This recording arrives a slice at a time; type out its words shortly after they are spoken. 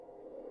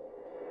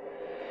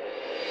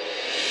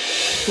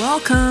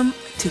Welcome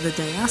to the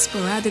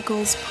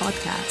Diasporadicals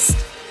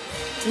podcast.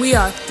 We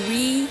are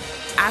three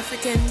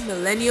African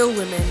millennial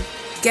women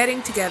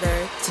getting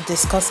together to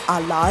discuss our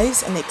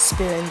lives and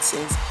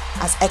experiences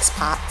as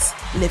expats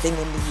living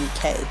in the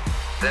UK.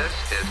 This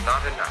is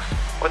not enough.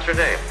 What's your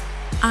name?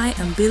 I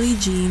am Billie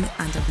Jean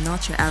and I'm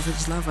not your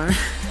average lover.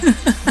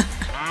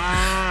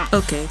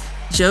 Okay,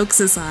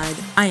 jokes aside,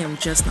 I am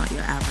just not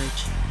your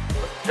average.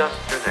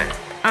 Just your name.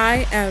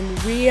 I am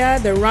Ria,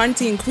 the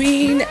ranting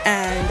queen,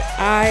 and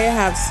I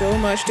have so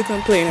much to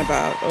complain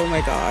about. Oh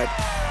my god.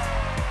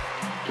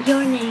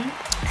 Your name?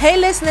 Hey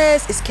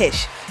listeners, it's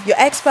Kish, your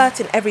expert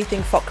in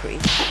everything fuckery.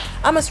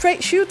 I'm a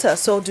straight shooter,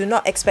 so do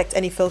not expect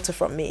any filter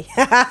from me.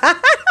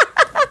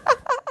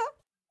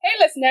 Hey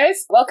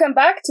listeners, welcome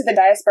back to the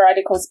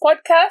Diasporadicals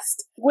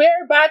podcast.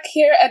 We're back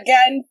here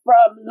again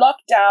from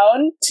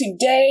lockdown.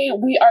 Today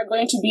we are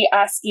going to be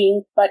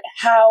asking, but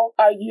how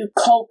are you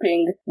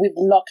coping with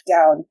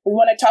lockdown? We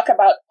want to talk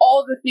about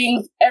all the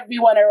things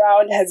everyone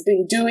around has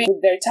been doing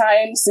with their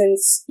time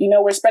since,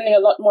 we're spending a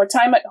lot more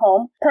time at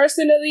home.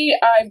 Personally,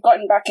 I've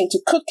gotten back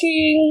into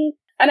cooking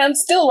and I'm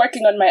still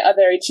working on my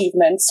other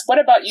achievements. What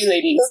about you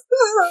ladies?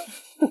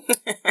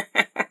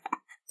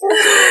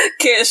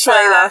 Kish, why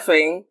are you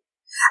laughing?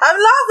 I'm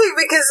laughing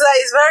because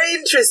it's very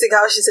interesting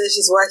how she says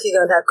she's working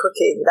on her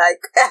cooking.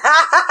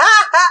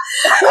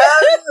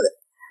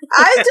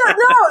 I don't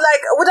know.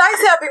 Would I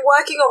say I've been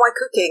working on my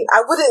cooking?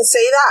 I wouldn't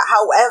say that.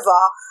 However,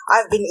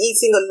 I've been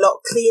eating a lot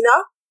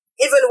cleaner.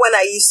 Even when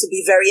I used to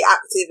be very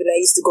active and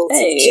I used to go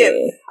to the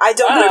gym, I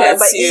don't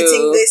remember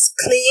eating this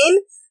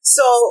clean.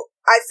 So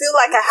I feel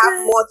like I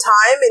have more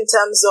time in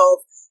terms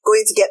of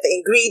going to get the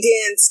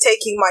ingredients,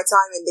 taking my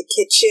time in the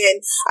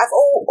kitchen. I've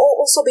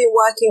also been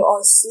working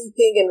on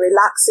sleeping and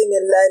relaxing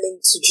and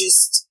learning to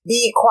just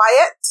be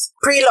quiet.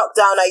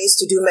 Pre-lockdown, I used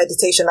to do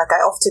meditation. I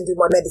often do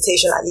my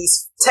meditation at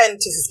least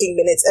 10 to 15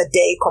 minutes a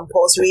day,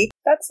 compulsory.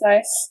 That's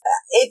nice.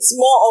 It's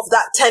more of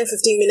that 10, 15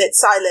 minute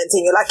silence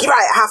and you're like,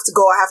 right, I have to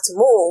go, I have to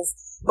move.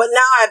 But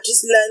now I've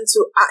just learned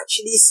to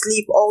actually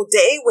sleep all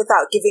day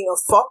without giving a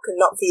fuck and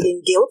not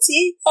feeling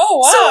guilty. Oh,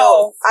 wow.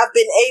 So I've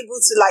been able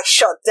to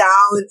shut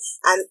down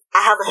and I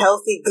have a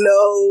healthy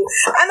glow.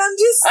 And I'm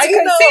just, I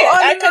can see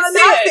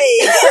happy.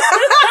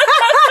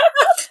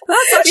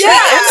 That's actually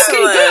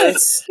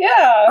excellent.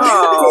 Yeah.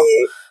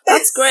 Oh,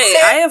 that's great.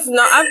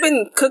 I've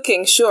been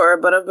cooking, sure,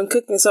 but I've been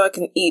cooking so I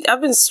can eat.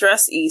 I've been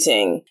stress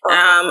eating.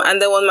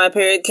 And then when my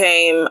period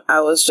came,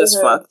 I was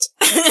just fucked.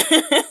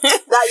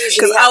 That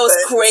usually because I was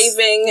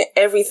craving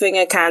everything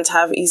I can't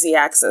have easy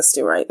access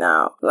to right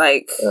now.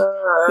 My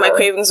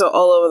cravings are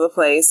all over the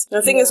place. And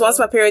the thing is, once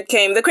my period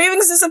came, the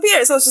cravings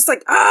disappeared. So I was just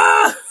like,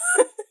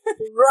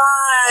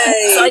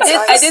 Right. So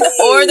I did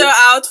order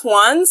out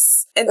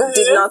once. It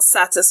did not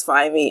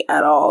satisfy me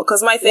at all.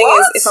 Because my thing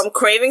is, if I'm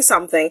craving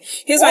something,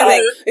 here's my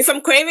thing. If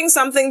I'm craving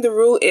something, the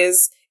rule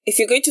is, if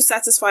you're going to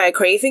satisfy a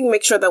craving,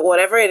 make sure that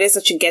whatever it is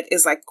that you get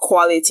is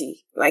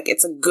quality.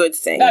 It's a good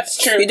thing. That's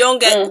true. You don't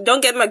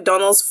get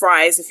McDonald's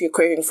fries if you're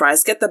craving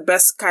fries. Get the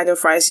best kind of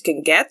fries you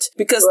can get.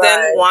 Because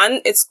then, one,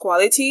 it's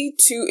quality.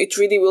 Two, it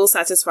really will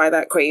satisfy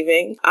that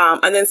craving.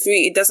 And then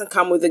three, it doesn't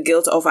come with the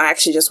guilt of, I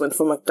actually just went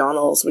for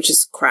McDonald's, which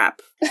is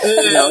crap.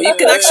 You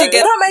can actually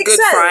get good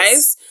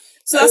fries.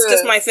 So that's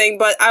just my thing,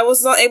 but I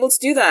was not able to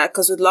do that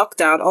because with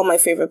lockdown, all my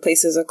favorite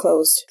places are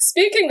closed.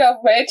 Speaking of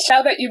which,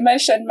 now that you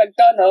mentioned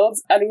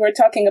McDonald's and we were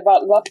talking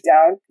about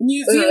lockdown,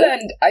 New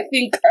Zealand, I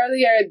think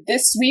earlier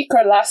this week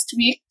or last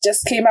week,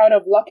 just came out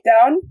of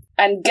lockdown.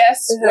 And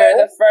guess where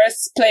the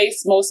first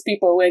place most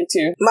people went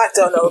to?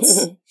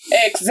 McDonald's.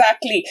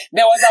 Exactly.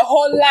 There was a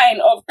whole line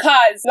of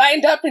cars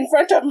lined up in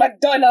front of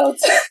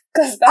McDonald's.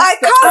 I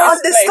can't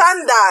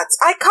understand that.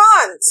 I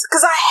can't.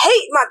 Because I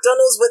hate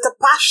McDonald's with a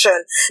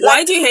passion.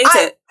 Why do you hate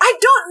it? I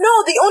don't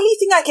know. The only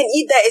thing I can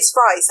eat there is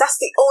fries. That's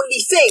the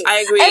only thing.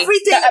 I agree.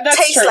 Everything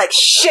tastes like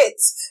shit.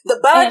 The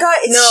burger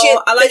is shit.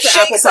 I like the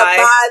apple shakes pie.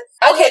 are bad.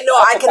 Okay, no,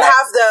 I can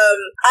have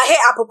I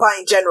hate apple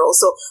pie in general,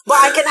 but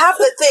I can have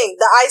the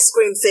ice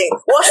cream thing.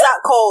 What's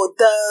that called?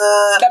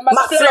 The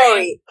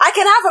McFlurry. I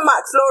can have a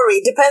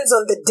McFlurry, depends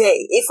on the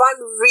day. If I'm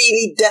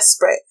really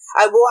desperate,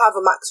 I will have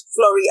a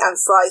McFlurry and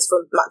fries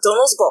from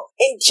McDonald's, but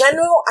in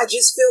general, I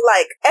just feel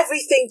like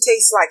everything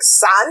tastes like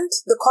sand.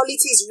 The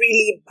quality is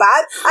really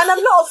bad, and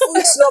I'm not a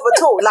food snob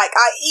at all. I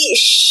eat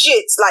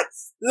shit.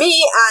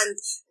 Me and,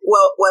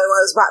 when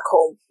I was back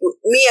home,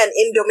 me and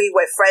Indomie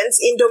were friends.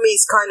 Indomie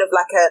is kind of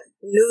like a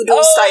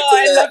noodles type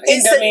thing,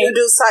 instant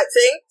noodles type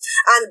thing.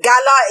 And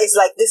Gala is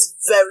this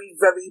very,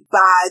 very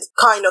bad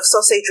kind of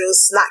sausage roll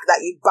snack that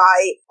you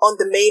buy on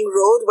the main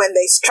road when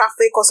there's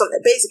traffic or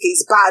something. Basically,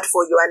 it's bad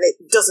for you and it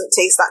doesn't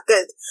taste that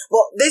good.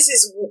 But this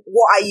is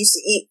what I used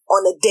to eat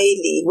on a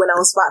daily when I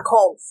was back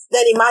home.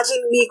 Then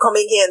imagine me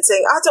coming here and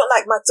saying, I don't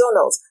like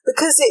McDonald's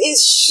because it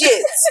is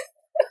shit.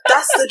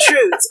 That's the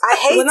truth. I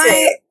hate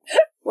it.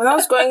 when I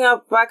was growing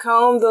up back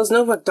home, there was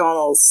no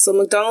McDonald's. So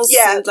McDonald's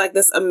seemed like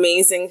this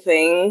amazing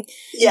thing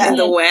in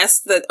the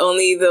West that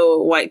only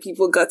the white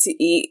people got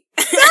to eat.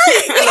 And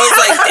I was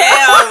like,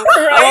 damn,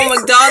 I want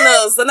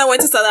McDonald's. Then I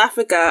went to South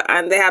Africa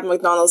and they had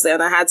McDonald's there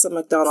and I had some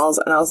McDonald's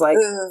and I was like,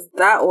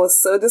 that was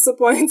so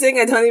disappointing.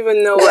 I don't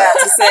even know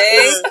what to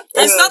say.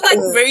 It's not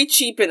like very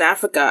cheap in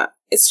Africa.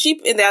 It's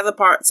cheap in the other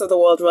parts of the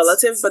world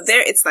relative, but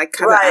there it's like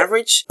kind of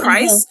average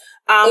price.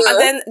 And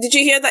then, did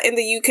you hear that in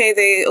the UK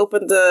they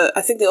opened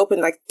I think they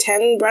opened like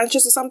 10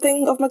 branches or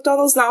something of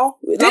McDonald's now?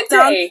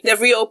 Lockdown? They've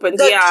reopened,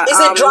 Is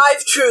it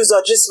drive-thrus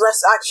or just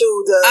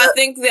I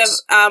think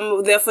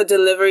they're for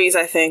deliveries,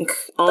 I think,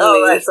 only.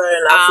 Oh, right,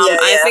 fair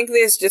enough. I think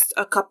there's just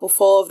a couple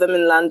full of them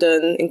in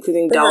London,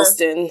 including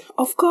Dalston.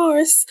 Of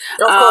course.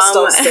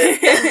 Dalston.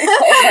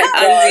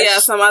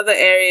 And some other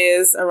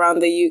areas around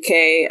the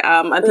UK.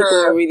 And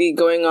people were really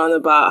going on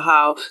about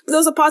how there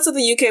was a parts of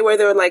the UK where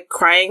they were like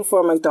crying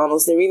for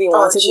McDonald's. They really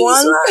wanted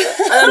one.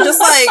 And I'm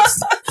just like,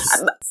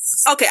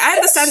 okay, I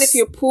understand if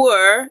you're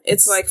poor,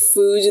 it's like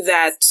food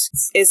that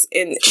is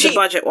in the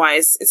budget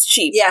wise. It's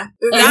cheap. Yeah.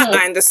 That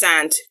I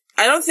understand.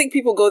 I don't think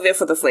people go there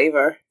for the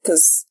flavor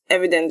because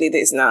evidently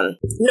there's none.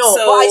 No,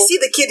 but I see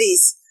the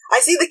kiddies. I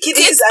see the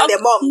kiddies and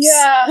their moms.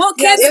 Yeah. Well,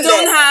 kids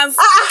don't have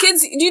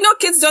kids. Do you know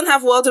kids don't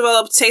have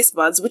well-developed taste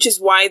buds, which is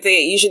why they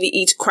usually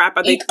eat crap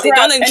and they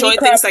don't enjoy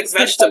things like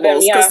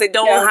vegetables because they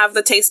don't have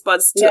the taste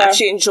buds to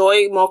actually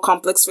enjoy more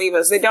complex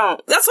flavors. They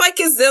don't. That's why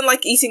kids don't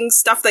like eating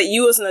stuff that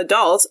you as an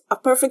adult are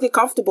perfectly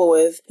comfortable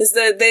with. Is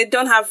that they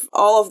don't have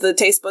all of the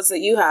taste buds that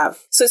you have.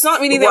 So it's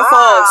not really their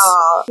fault.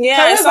 Yeah,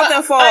 however, it's not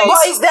their fault.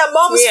 But it's their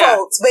mom's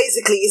fault,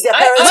 basically. It's their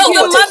parents' fault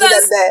for taking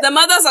them there. The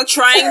mothers are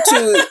trying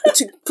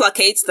to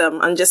placate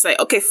them and just like,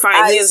 okay,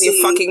 fine, here's your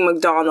fucking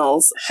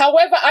McDonald's.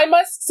 However, I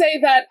must say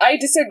that I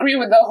disagree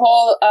with the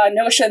whole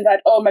notion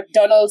that,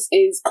 McDonald's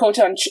is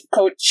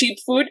quote-unquote cheap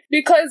food,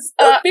 because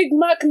a Big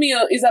Mac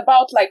meal is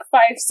about like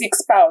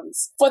 5-6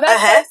 pounds. For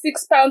that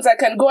 5-6 pounds, I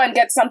can go and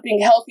get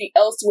something healthy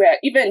elsewhere,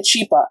 even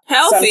cheaper.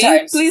 Healthy?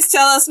 Sometimes. Please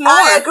tell us more.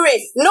 I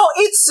agree. No,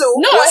 Itsu,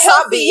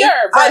 wasabi,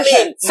 I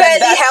mean,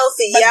 fairly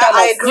healthy. Yeah,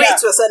 I agree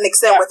to a certain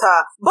extent with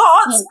her.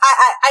 But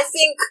I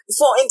think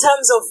in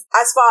terms of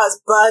as far as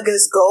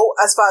burgers go,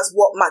 as far as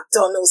what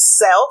McDonald's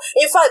sell.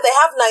 In fact, they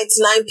have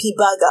 99p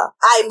burger.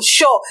 I'm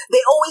sure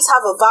they always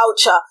have a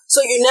voucher,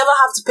 so you never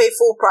have to pay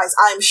full price.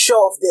 I'm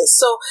sure of this.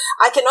 So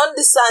I can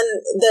understand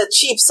the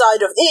cheap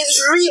side of it. It's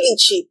really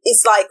cheap.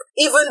 It's like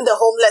even the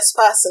homeless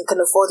person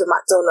can afford a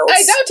McDonald's.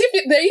 I doubt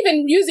if they're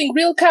even using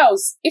real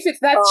cows, if it's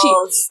that cheap.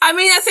 I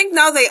mean, I think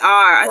now they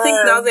are. I think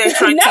now they're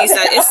trying to use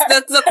that. It's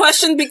the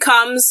question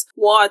becomes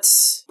what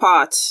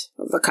part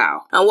of the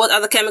cow and what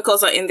other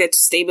chemicals are in there to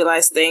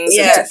stabilize things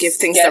and to give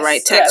things the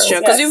right texture.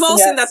 Because we've all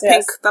seen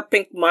that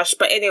pink mush.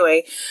 But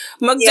anyway,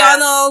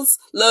 McDonald's,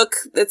 look,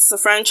 it's a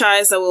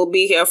franchise that will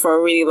be here for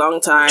a really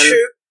long time.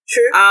 True.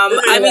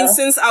 I mean,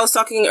 since I was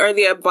talking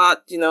earlier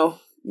about,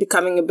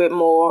 becoming a bit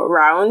more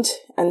round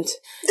and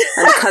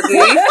cuddly.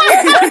 Round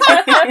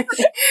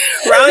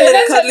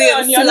and cuddly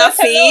and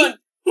fluffy.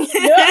 No,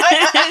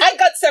 I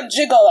got some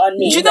jiggle on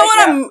me. You know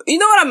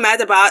what I'm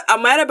mad about?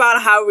 I'm mad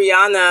about how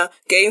Rihanna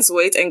gains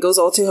weight and goes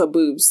all to her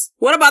boobs.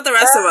 What about the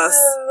rest of us?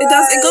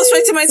 It goes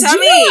straight to my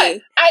tummy. You know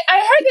I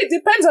heard it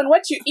depends on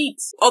what you eat.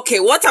 Okay,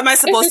 what am I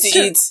supposed to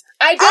eat?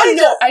 I don't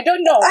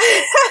know.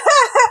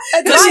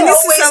 Because she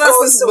needs to sell us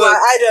this book.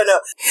 I don't know.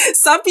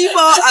 Some people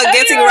are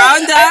getting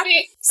rounder.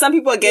 Some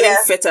people are getting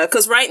fitter.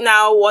 Because right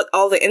now, what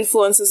all the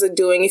influencers are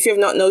doing, if you have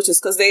not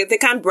noticed, because they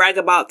can't brag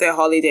about their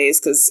holidays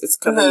because it's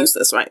kind of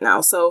useless right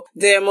now. So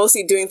they're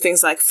mostly doing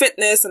things like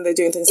fitness and they're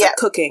doing things like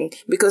cooking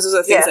because those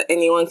are things that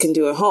anyone can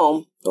do at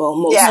home. Well,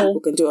 most people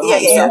can do at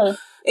home. So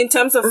in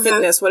terms of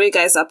fitness, what are you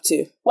guys up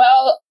to?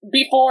 Well,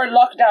 before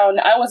lockdown,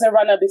 I was a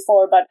runner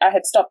before, but I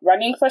had stopped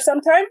running for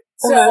some time.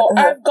 So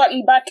I've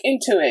gotten back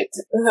into it,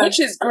 which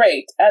is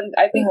great. And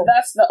I think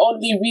that's the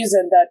only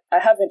reason that I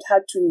haven't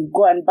had to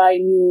go and buy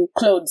new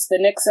clothes, the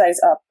next size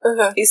up.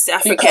 East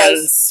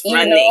Africans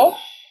running.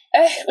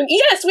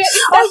 Yes, we're East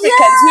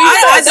Africans.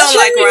 I don't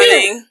like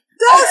running.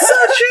 That's so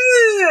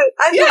true.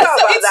 I forgot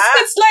about that.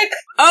 It's like...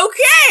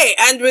 Okay,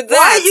 and with that,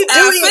 why are you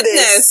doing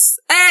fitness.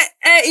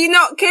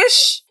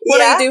 Kish, what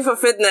do you do for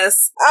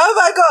fitness? Oh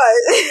my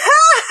God.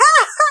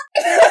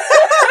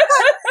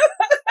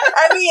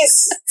 I mean,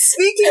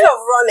 speaking of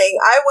running,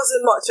 I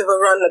wasn't much of a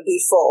runner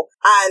before,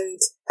 and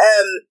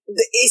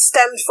it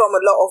stemmed from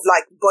a lot of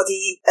like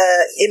body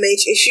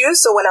image issues.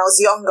 So when I was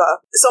younger,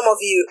 some of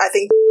you I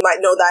think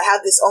might know that I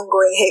had this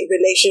ongoing hate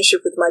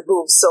relationship with my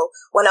boobs. So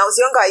when I was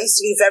younger, I used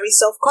to be very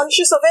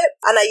self-conscious of it,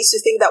 and I used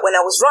to think that when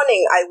I was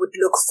running, I would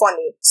look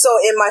funny. So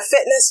in my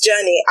fitness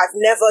journey, I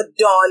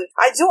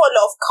do a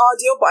lot of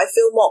cardio, but I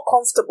feel more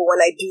comfortable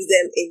when I do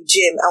them in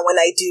gym and when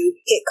I do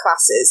HIIT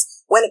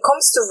classes. When it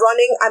comes to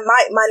running, I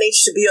might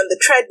manage to be on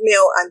the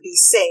treadmill and be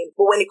sane.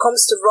 But when it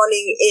comes to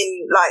running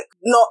in, like,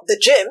 not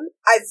the gym,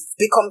 I've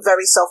become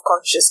very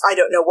self-conscious. I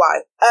don't know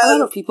why. A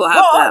lot of people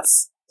have that.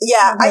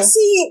 Yeah, I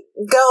see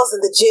girls in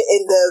the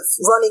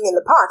running in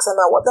the parks. I'm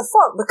like, what the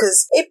fuck?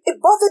 Because it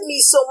bothered me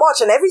so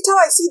much. And every time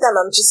I see them,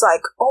 I'm just like,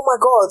 oh my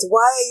God,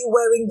 why are you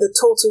wearing the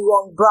total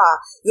wrong bra?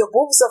 Your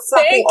boobs are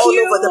flapping all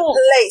over the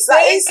place.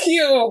 Like, Thank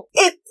you.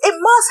 It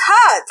must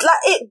hurt.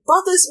 Like, it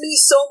bothers me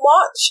so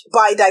much.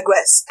 But I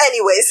digress.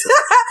 Anyways,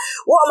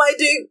 what am I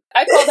doing?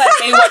 I call that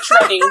Baywatch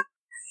running.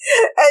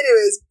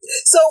 Anyways,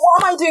 so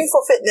what am I doing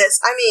for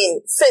fitness? I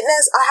mean,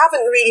 fitness, I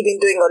haven't really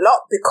been doing a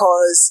lot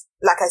because,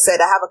 like I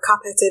said, I have a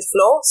carpeted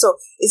floor, so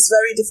it's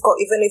very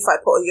difficult. Even if I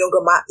put a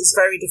yoga mat, it's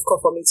very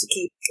difficult for me to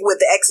keep with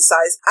the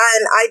exercise.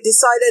 And I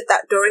decided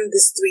that during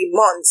this 3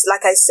 months,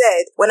 like I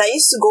said, when I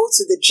used to go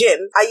to the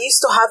gym, I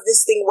used to have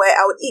this thing where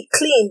I would eat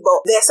clean,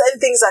 but there are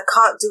certain things I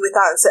can't do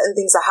without and certain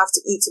things I have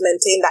to eat to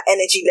maintain that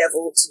energy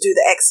level to do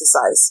the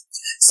exercise.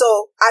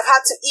 So I've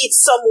had to eat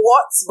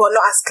somewhat, but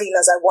not as clean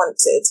as I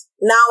wanted.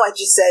 Now I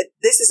just said,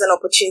 this is an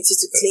opportunity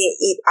to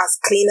eat as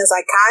clean as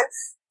I can,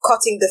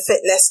 cutting the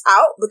fitness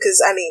out, because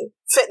I mean,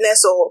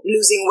 fitness or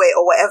losing weight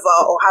or whatever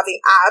or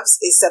having abs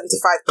is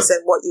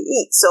 75% what you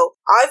eat. So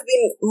I've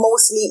been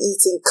mostly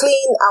eating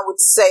clean. I would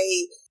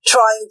say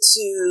trying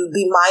to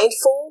be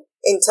mindful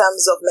in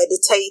terms of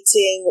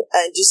meditating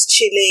and just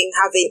chilling,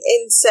 having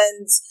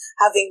incense,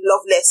 having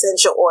lovely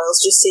essential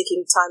oils, just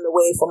taking time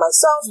away for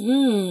myself.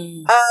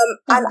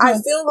 And I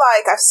feel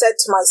like I've said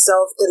to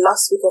myself the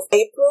last week of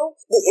April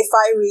that if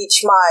I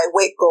reach my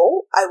weight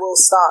goal, I will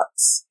start,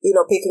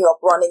 picking up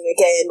running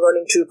again,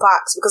 running through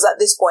parks, because at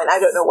this point, I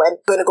don't know when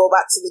I'm going to go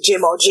back to the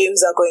gym or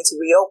gyms are going to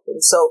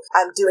reopen. So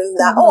I'm doing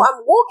that. Oh,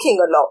 I'm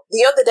walking a lot.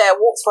 The other day I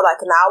walked for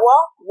like an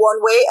hour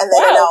one way and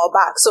then an hour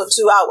back. So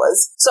 2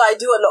 hours. So I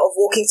do a lot of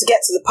walking to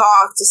get to the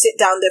park, to sit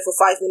down there for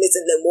 5 minutes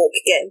and then walk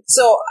again.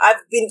 So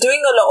I've been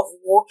doing a lot of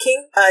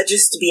walking,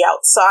 just to be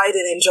outside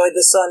and enjoy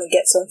the sun and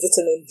get some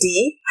vitamin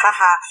D.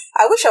 Haha.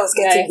 I wish I was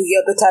getting the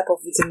other type of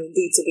vitamin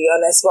D, to be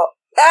honest, but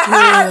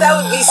that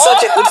would be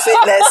such a good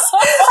fitness.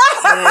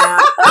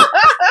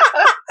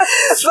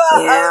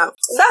 But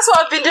that's what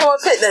I've been doing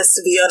with fitness,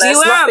 to be honest. Do you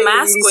wear a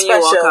mask really when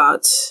you walk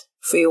out?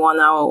 For your 1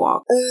 hour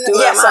walk?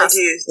 Yes, I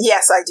do.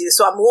 Yes, I do.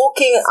 So I'm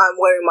walking, I'm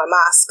wearing my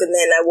mask, and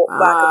then I walk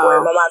back, I'm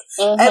wearing my mask.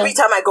 Every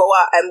time I go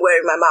out, I'm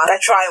wearing my mask. I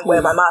try and wear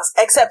my mask,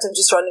 except I'm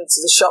just running to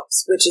the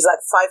shops, which is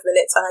like 5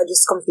 minutes, and I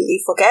just completely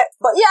forget.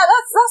 But yeah,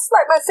 that's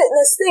like my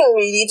fitness thing,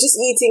 really. Just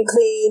eating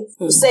clean,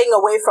 staying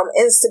away from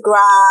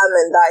Instagram,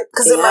 and like,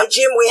 because in my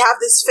gym, we have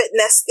this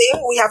fitness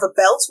thing. We have a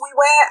belt we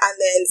wear, and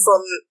then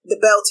from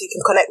the belt, you can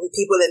connect with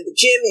people in the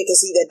gym. You can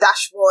see their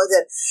dashboard,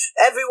 and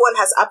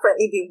everyone has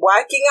apparently been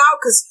working out,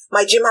 because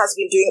my gym has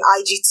been doing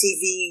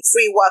IGTV,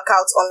 free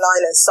workouts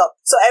online and stuff.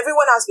 So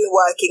everyone has been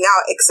working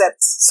out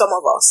except some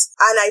of us.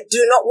 And I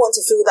do not want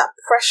to feel that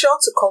pressure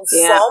to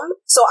conform.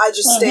 So I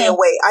just stay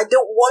away. I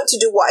don't want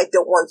to do what I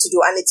don't want to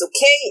do. And it's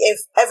okay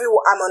if I'm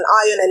on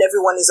iron and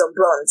everyone is on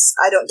bronze.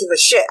 I don't give a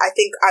shit. I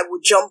think I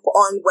would jump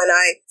on when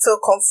I feel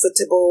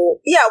comfortable.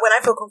 Yeah, when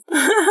I feel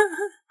comfortable.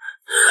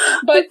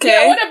 But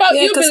what about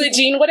you, Billie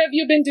Jean? What have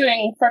you been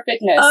doing for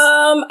fitness?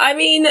 I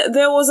mean,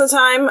 there was a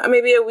time,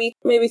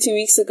 maybe 2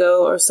 weeks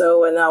ago or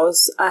so, when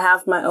I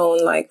have my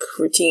own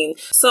routine.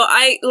 So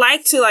I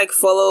like to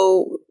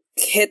follow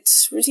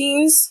HIIT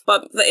routines,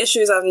 but the issue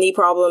is I have knee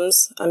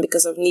problems, and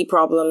because of knee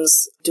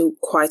problems, do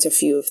quite a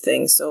few of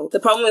things. So the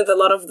problem with a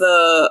lot of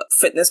the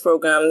fitness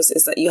programs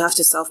is that you have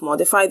to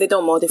self-modify. They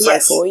don't modify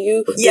for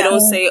you. They don't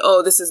say,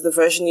 oh, this is the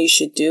version you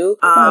should do.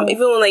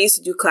 Even when I used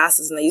to do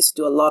classes, and I used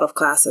to do a lot of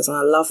classes and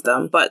I love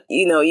them, but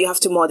you have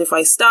to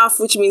modify stuff,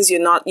 which means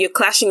you're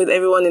clashing with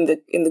everyone in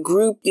the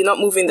group. You're not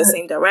moving the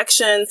same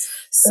direction.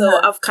 So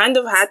I've kind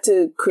of had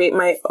to create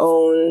my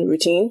own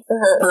routine,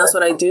 and that's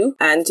what I do.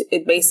 And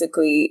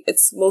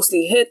it's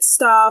mostly HIIT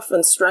stuff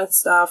and strength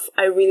stuff.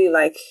 I really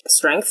like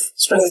strength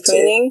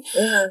training.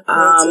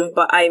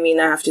 But I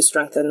have to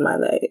strengthen my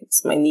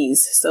legs, my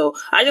knees. So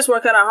I just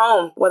work out at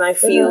home when I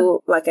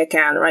feel like I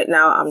can. Right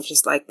now, I'm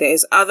just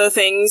there's other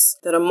things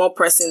that are more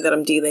pressing that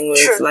I'm dealing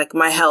with, like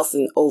my health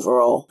and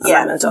overall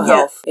my mental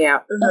health.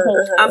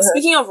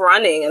 Speaking of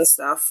running and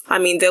stuff,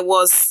 we're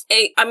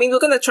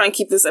going to try and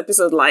keep this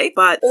episode light,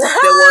 but there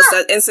was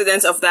that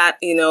incident of that,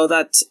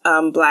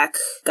 that black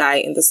guy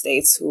in the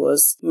States who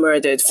was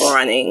murdered for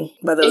runing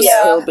by those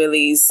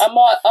hillbillies.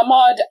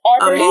 Ahmaud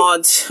Arbery.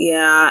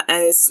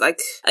 And it's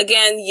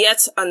again,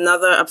 yet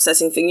another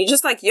upsetting thing. You're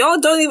just y'all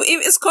don't even,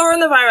 it's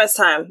coronavirus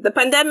time. The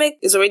pandemic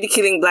is already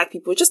killing black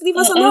people. Just leave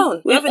us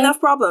alone. We have enough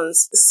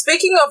problems.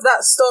 Speaking of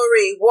that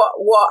story,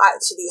 what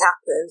actually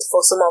happened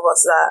for some of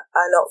us that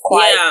are not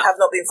have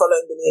not been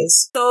following the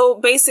news? So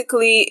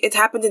basically, it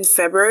happened in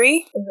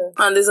February,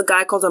 and there's a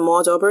guy called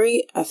Ahmaud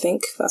Arbery, I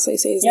think that's how you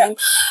say his name.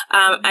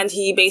 And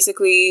he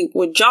basically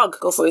would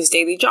go for his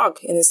daily jog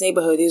in his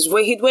neighborhood.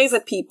 He'd wave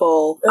at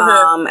people,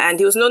 and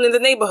he was known in the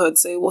neighborhood.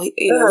 So,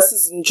 this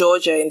is in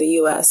Georgia in the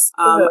US.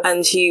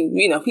 And he,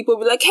 people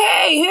would be like,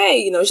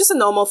 hey, it's just a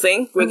normal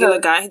thing. Regular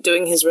guy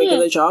doing his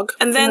regular jog.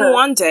 And then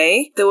one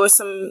day, there were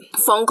some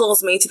phone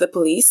calls made to the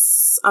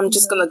police. I'm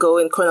just going to go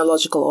in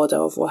chronological order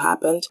of what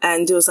happened.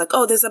 And it was like,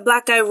 oh, there's a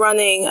black guy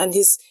running and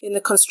he's in a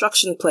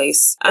construction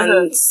place.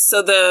 And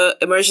so the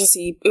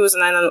emergency, it was a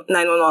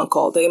 911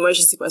 call. The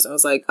emergency person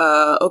was like,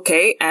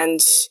 okay.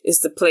 And is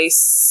the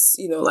place,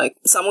 like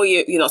somewhere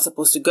you're not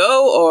supposed to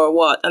go or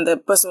what? And the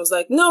person was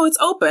like, no, it's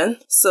open.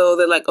 So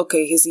they're like,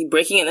 okay, is he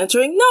breaking and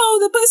entering? No,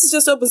 the place is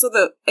just open. So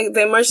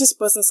the emergency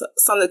person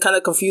sounded kind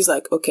of confused,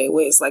 like, okay,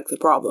 where's like the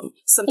problem?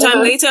 Sometime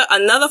later,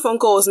 another phone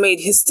call was made.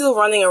 He's still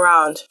running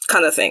around,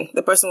 kind of thing.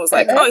 The person was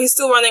like, oh, he's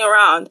still running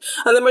around.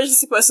 And the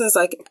emergency person is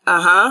like,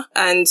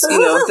 and,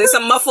 there's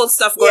some muffled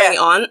stuff going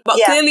on. But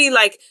clearly,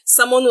 like,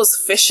 someone was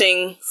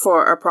fishing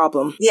for a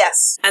problem.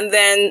 Yes. And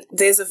then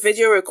there's a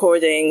video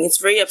recording. It's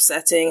very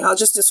upsetting. I'll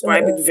just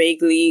describe it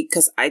vaguely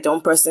because I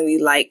don't personally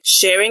like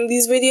sharing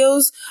these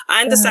videos.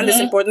 I understand it's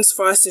important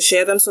for us to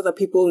share them so that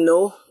people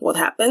know what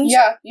happened.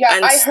 Yeah,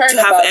 and I heard to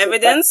have about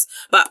evidence.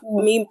 But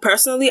me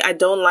personally, I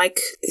don't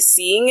like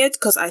seeing it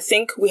because I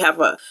think we have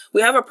a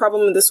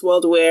problem in this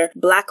world where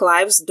Black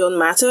lives don't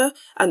matter,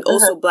 and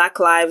also Black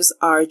lives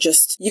are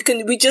just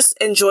we just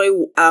enjoy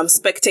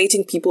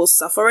spectating people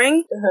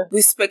suffering.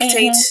 We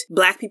spectate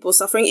Black people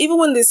suffering, even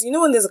when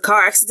there's a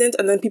car accident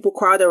and then people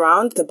crowd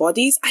around the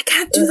bodies. I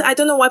can't do that. I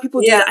don't know why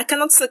people do that. I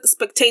cannot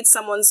spectate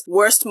someone's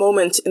worst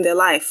moment in their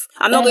life.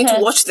 I'm not going to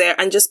watch there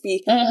and just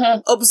be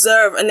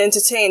observe and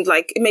entertained.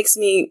 Like, it makes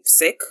me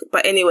sick.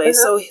 But anyway,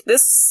 so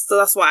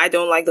that's why I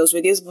don't like those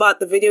videos. But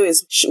the video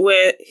is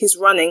where he's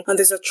running and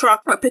there's a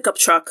pickup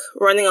truck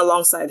running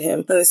alongside him,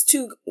 and there's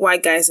two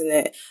white guys in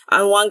it,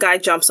 and one guy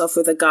jumps off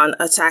with a gun,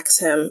 attacks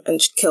him, and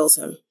kills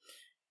him.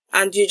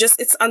 And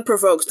it's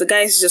unprovoked. The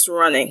guy's just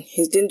running.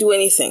 He didn't do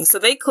anything. So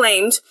they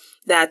claimed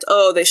that,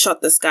 they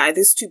shot this guy.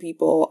 These two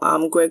people,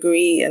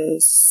 Gregory and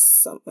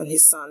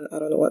his son. I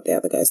don't know what the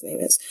other guy's name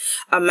is.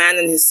 A man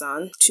and his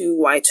son. Two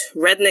white,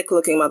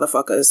 redneck-looking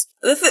motherfuckers.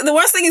 The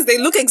worst thing is they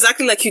look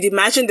exactly like you'd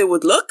imagine they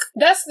would look.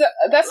 That's the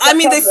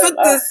problem. They fit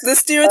the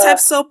stereotype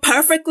so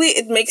perfectly,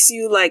 it makes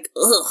you like,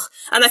 ugh.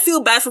 And I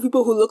feel bad for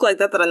people who look like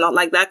that are not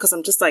like that, because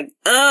I'm just like,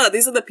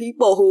 these are the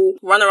people who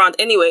run around.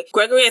 Anyway,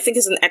 Gregory, I think,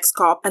 is an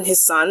ex-cop, and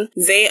his son,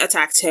 they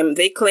attacked him.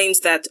 They claimed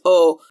that,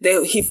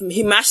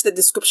 he matched the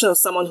description of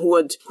someone who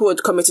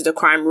had committed a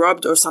crime,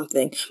 robbed or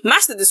something.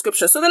 Matched the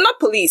description. So they're not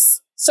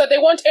police. So they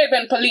weren't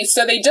even police.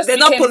 So they're became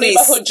not police.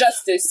 Neighborhood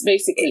justice,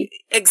 basically.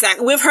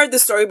 Exactly. We've heard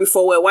this story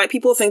before where white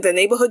people think they're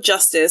neighborhood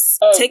justice,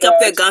 take up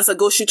their guns and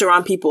go shoot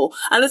around people.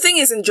 And the thing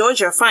is, in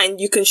Georgia, fine,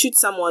 you can shoot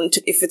someone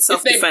if it's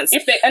self-defense.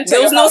 If they enter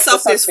there was your no house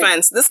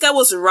self-defense. This guy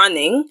was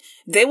running.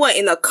 They were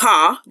in a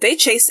car. They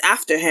chased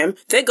after him.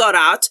 They got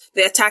out.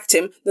 They attacked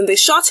him. Then they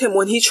shot him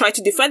when he tried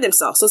to defend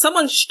himself. So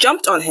someone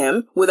jumped on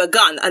him with a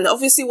gun. And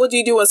obviously, what do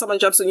you do when someone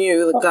jumps on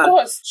you with a gun? Of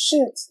course.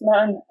 Shit,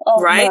 man.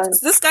 Oh, right? Man.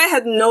 So this guy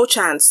had no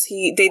chance.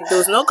 There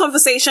was no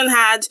conversation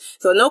had.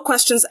 There were no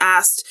questions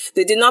asked.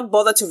 They did not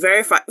bother to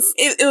verify.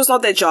 It was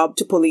not their job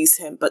to police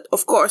him. But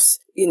of course,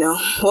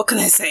 what can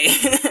I say?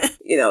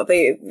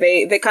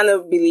 They kind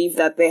of believe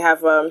that they have,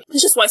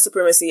 it's just white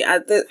supremacy.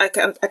 I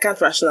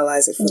can't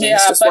rationalize it for them.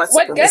 It's just but white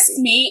supremacy. What gets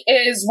me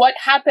is what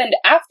happened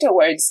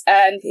afterwards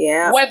and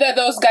whether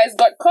those guys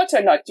got caught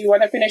or not. Do you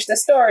want to finish the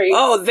story?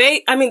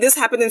 This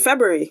happened in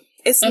February.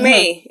 It's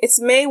May. It's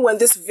May when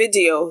this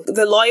video,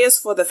 the lawyers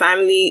for the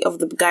family of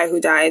the guy who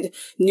died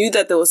knew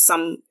that there was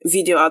some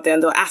video out there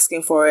and they were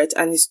asking for it,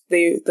 and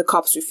the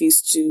cops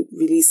refused to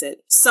release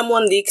it.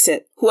 Someone leaked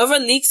it. Whoever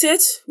leaked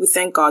it, we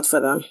thank God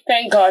for them.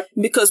 Thank God.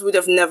 Because we'd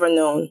have never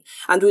known.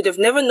 And we'd have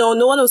never known.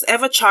 No one was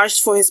ever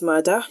charged for his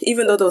murder,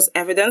 even though there was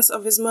evidence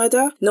of his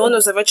murder. No one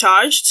was ever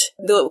charged.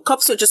 The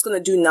cops were just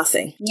going to do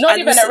nothing. Not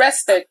even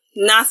arrested.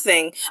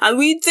 Nothing. And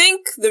we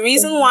think the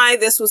reason why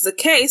this was the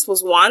case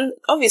was, one,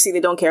 obviously they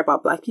don't care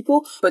about black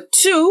people, but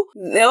two,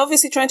 they're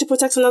obviously trying to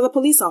protect another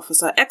police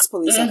officer,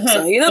 ex-police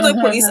officer. You know the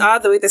police are,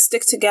 the way they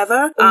stick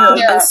together.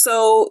 And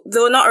so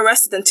they were not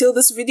arrested until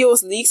this video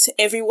was leaked.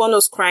 Everyone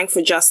was crying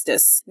for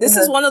justice. This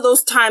is one of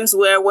those times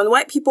where when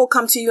white people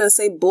come to you and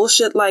say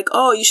bullshit like,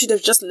 oh, you should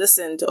have just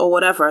listened or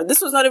whatever.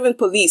 This was not even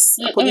police,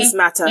 a police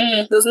matter.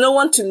 There was no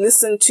one to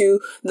listen to.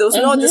 There was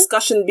no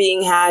discussion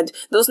being had.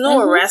 There was no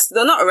arrest.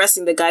 They're not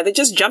arresting the guy. They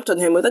just jumped on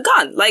him with a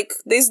gun. Like,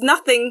 there's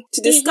nothing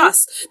to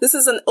discuss. This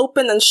is an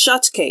open and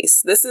shut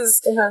case.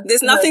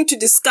 There's nothing to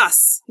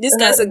discuss. These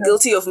guys are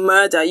guilty of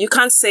murder. You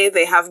can't say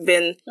they have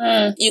been,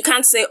 you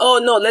can't say, oh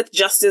no, let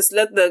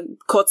the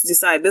courts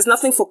decide. There's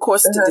nothing for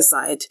courts to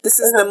decide. This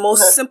is the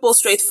most simple,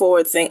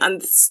 straightforward thing.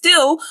 And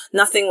still,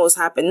 nothing was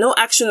happened. No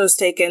action was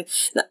taken.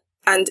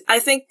 And I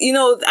think,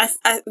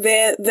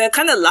 they're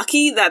kind of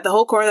lucky that the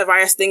whole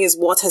coronavirus thing is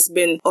what has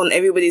been on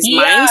everybody's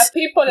mind.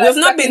 People We've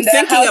not been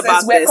thinking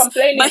about this.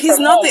 But he's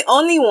not the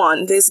only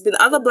one. There's been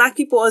other Black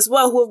people as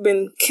well who have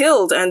been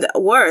killed, and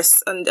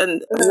worse,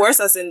 and worse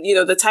as in,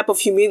 the type of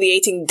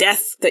humiliating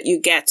death that you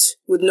get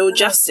with no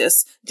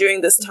justice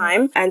during this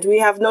time. And we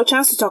have no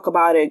chance to talk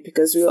about it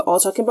because we were all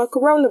talking about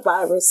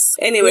coronavirus.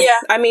 Anyway,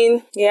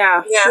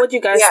 what do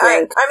you guys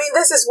think? I mean,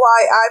 this is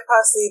why I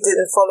personally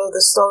didn't follow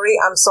the story.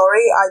 I'm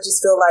sorry. I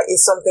just feel like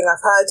it's something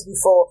I've heard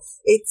before.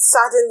 It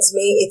saddens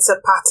me. It's a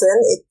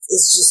pattern.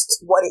 It's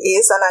just what it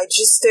is. And I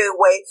just stay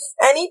away.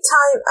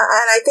 Anytime,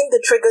 and I think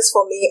the triggers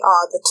for me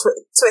are the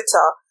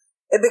Twitter,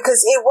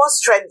 because it was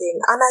trending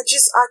and I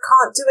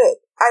can't do it.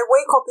 I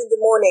wake up in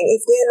the morning.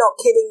 If they're not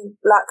killing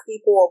Black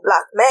people or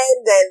Black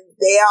men, then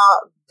they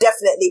are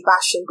definitely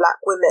bashing Black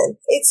women.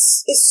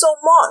 It's so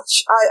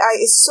much.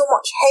 It's so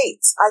much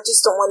hate. I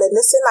just don't want to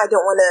listen. I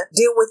don't want to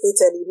deal with it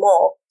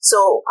anymore.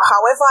 So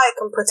however I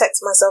can protect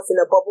myself in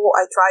a bubble,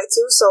 I try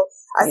to. So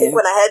I think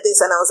when I heard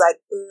this and I was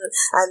like,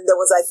 and there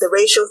was like the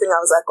racial thing,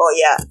 I was like, oh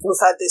yeah, we've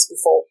had this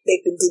before.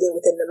 They've been dealing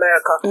with it in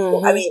America.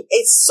 Mm-hmm. I mean,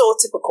 it's so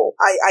typical.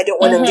 I don't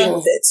want to deal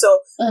with it. So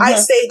I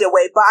stayed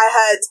away, but I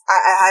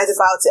heard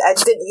about it. I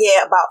didn't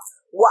hear about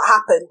what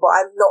happened, but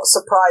I'm not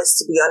surprised,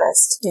 to be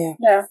honest.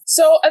 Yeah.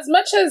 So as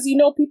much as,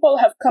 people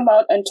have come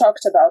out and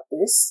talked about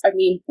this, I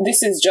mean,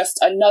 this is just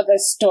another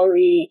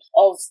story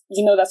of,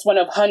 that's one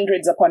of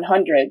hundreds upon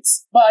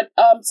hundreds. But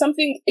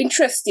something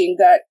interesting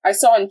that I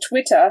saw on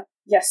Twitter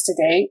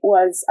yesterday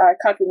was, I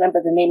can't remember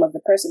the name of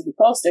the person who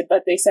posted,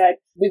 but they said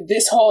with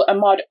this whole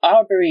Ahmaud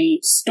Arbery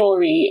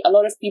story, a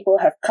lot of people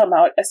have come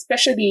out,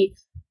 especially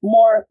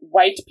more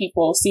white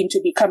people seem to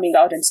be coming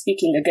out and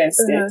speaking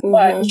against it.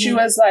 But she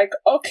was like,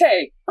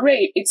 okay,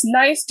 great. It's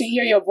nice to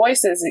hear your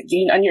voices,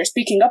 Jean, and you're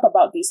speaking up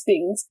about these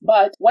things.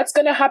 But what's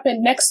going to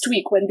happen next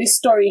week when this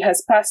story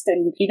has passed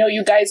and,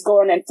 you guys go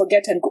on and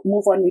forget and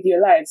move on with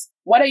your lives?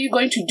 What are you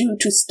going to do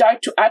to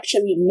start to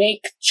actually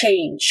make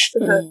change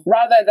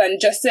rather than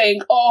just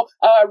saying,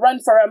 run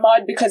for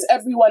Ahmaud because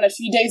everyone a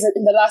few days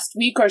in the last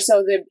week or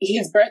so,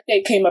 his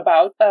birthday came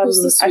about. I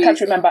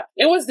can't remember.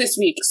 It was this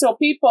week. So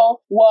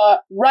people were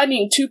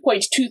running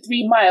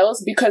 2.23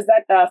 miles because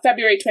that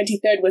February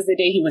 23rd was the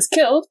day he was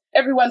killed.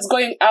 Everyone's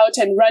going out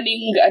and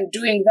running and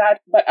doing that.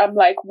 But I'm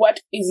like, what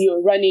is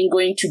your running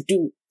going to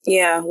do?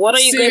 Yeah, what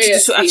are you going to do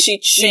to actually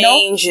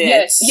change it?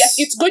 Yes,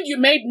 it's good you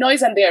made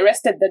noise and they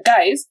arrested the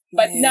guys,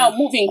 but now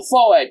moving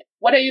forward,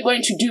 what are you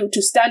going to do to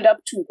stand up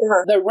to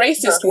the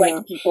racist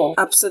white people?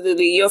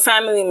 Absolutely, your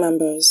family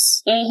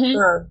members.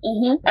 And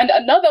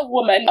another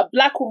woman, a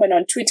Black woman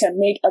on Twitter,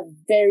 made a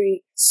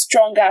very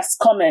strong-ass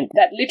comment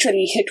that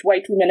literally hit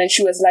white women, and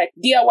she was like,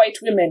 "Dear white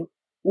women,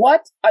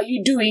 what are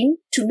you doing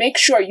to make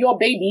sure your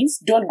babies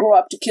don't grow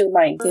up to kill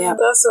mine?" Yeah,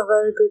 that's a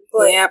very good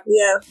point.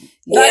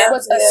 That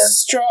was a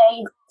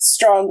strong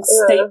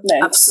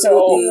statement.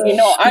 Absolutely.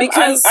 So,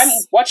 I'm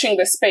watching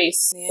the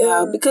space.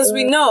 Yeah, because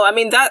we know, I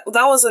mean, that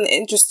was an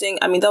interesting,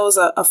 that was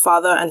a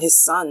father and his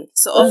son.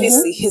 So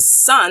obviously his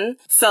son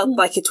felt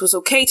like it was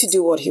okay to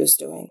do what he was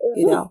doing,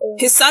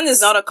 His son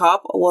is not a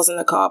cop, or wasn't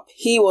a cop.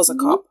 He was a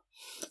cop.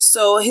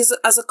 So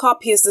as a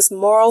cop, he has this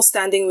moral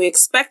standing we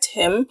expect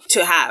him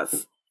to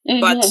have.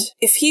 But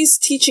if he's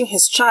teaching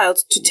his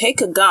child to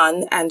take a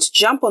gun and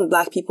jump on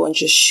Black people and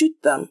just shoot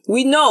them,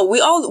 we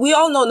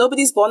all know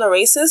nobody's born a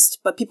racist,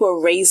 but people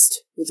are raised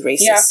with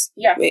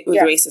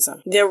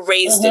racism. They're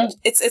raised.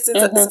 It's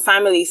a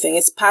family thing.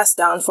 It's passed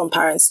down from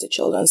parents to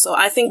children. So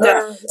I think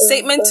that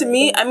statement to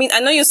me, I mean, I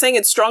know you're saying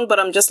it's strong,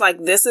 but I'm just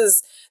like, this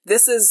is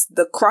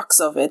the crux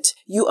of it.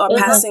 You are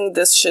passing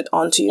this shit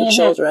on to your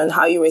children,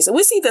 how you raise it.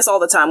 We see this all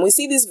the time. We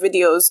see these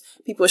videos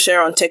people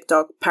share on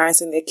TikTok, parents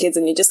and their kids,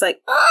 and you're just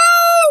like,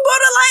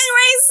 borderline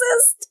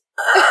racist.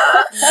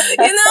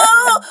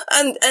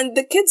 And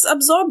the kids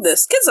absorb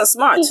this. Kids are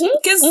smart.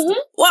 Kids,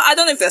 well, I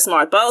don't know if they're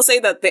smart, but I'll say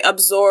that they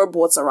absorb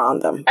what's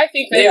around them. I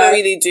think they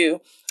really do.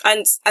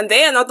 And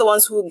they are not the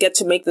ones who get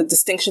to make the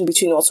distinction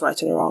between what's right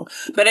and wrong.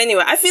 But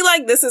anyway, I feel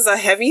like this is a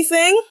heavy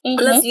thing.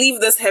 Let's leave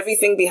this heavy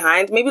thing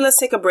behind. Maybe let's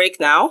take a break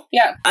now.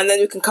 Yeah. And then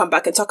we can come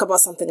back and talk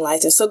about something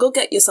lighter. So go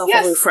get yourself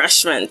a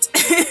refreshment.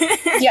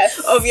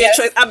 Of your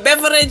choice. A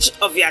beverage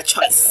of your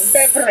choice.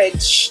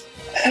 Beverage.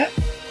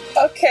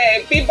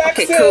 Okay, be back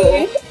soon.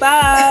 Cool.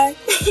 Bye.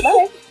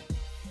 Bye.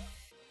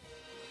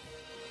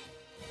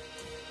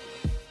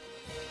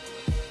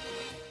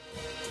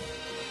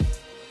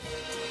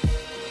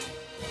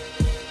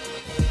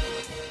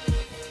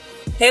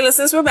 Hey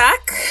listeners, we're back.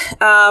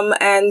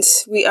 And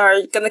we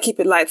are gonna keep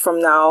it light from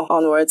now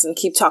onwards and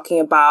keep talking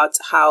about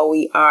how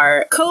we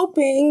are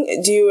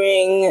coping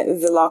during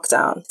the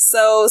lockdown.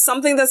 So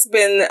something that's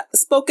been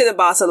spoken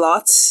about a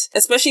lot,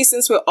 especially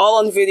since we're all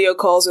on video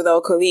calls with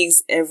our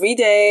colleagues every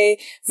day,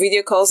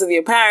 video calls with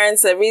your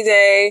parents every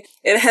day,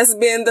 it has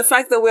been the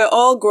fact that we're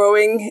all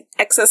growing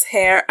excess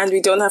hair and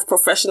we don't have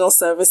professional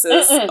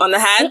services on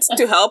hand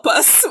to help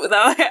us with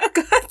our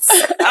haircuts,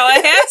 our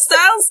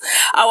hairstyles,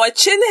 our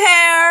chin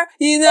hair,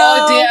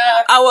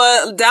 our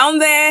down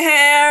their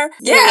hair.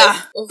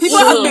 Yeah.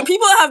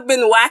 People have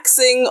been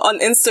waxing on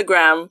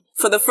Instagram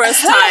for the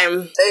first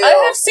time.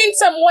 I have seen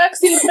some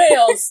waxing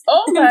fails.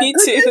 Oh my Me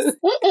too.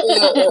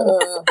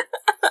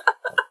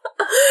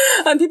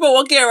 And people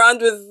walking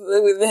around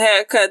with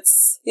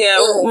haircuts. Yeah,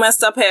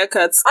 messed up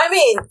haircuts. I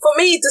mean, for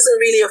me, it doesn't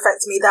really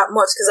affect me that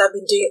much because I've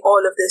been doing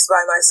all of this by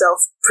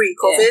myself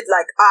pre-COVID. Yeah.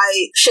 Like,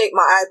 I shape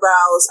my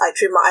eyebrows, I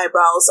trim my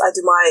eyebrows, I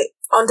do my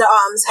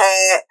underarms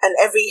hair and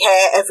every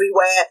hair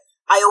everywhere.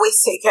 I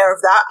always take care of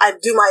that. I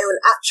do my own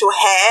actual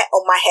hair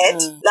on my head.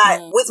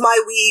 With my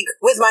wig,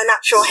 with my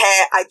natural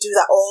hair, I do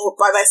that all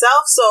by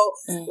myself. So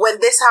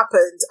when this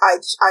happened, I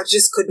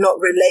just could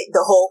not relate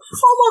the whole,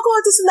 oh my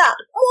God, this and that.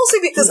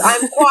 Mostly because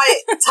I'm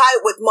quite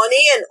tight with money,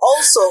 and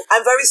also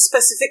I'm very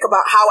specific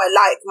about how I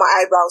like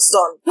my eyebrows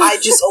done. I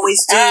just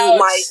always do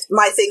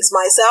my things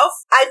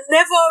myself. I've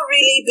never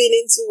really been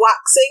into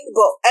waxing,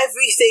 but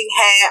everything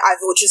hair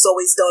I've just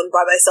always done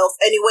by myself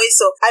anyway.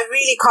 So I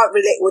really can't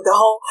relate with the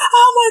whole,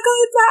 oh my God,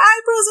 my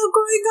eyebrows are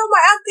growing out,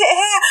 my armpit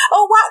hair,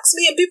 oh, wax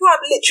me. And people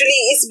have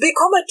literally, it's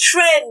become a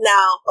trend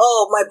now.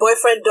 Oh, my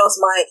boyfriend does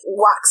my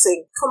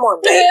waxing. Come on,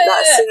 babe.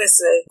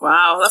 Seriously.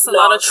 Wow, that's a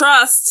lot of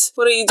trust.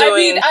 What are you doing? I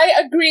mean, I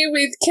agree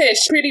with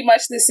Kish. Pretty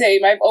much the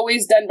same. I've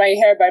always done my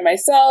hair by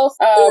myself.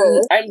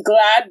 I'm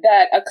glad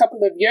that a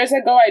couple of years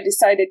ago I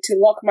decided to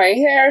lock my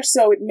hair,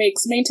 so it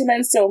makes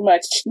maintenance so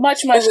much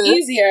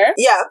easier.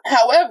 Yeah.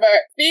 However,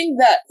 the thing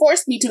that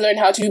forced me to learn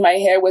how to do my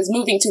hair was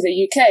moving to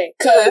the UK.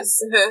 Because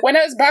when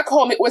I was back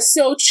home, it was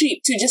so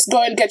cheap to just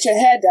go and get your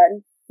hair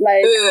done.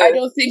 Like, I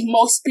don't think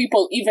most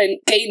people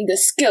even gain the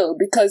skill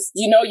because,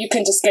 you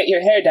can just get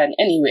your hair done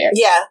anywhere.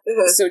 Yeah.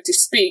 So to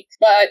speak.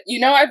 But,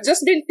 I've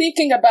just been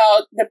thinking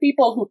about the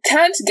people who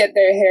can't get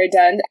their hair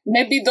done.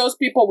 Maybe those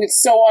people with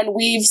sew-on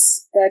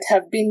weaves that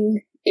have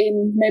been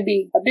in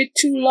maybe a bit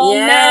too long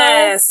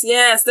now.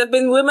 Yes. There've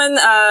been women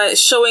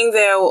showing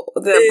their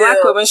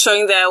black women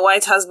showing their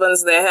white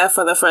husbands their hair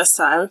for the first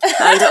time,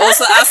 and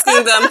also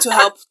asking them to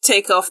help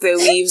take off their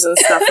weaves and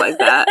stuff like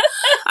that.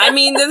 I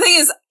mean, the thing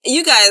is,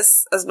 you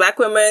guys as black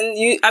women,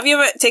 have you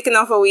ever taken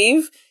off a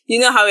weave? You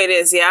know how it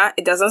is, yeah?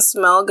 It doesn't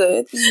smell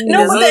good. It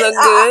doesn't look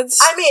good.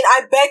 I mean,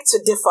 I beg to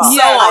differ.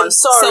 I'm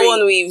sorry.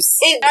 Sew-on weaves.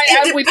 It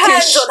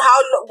depends on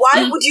how,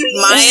 why would you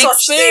leave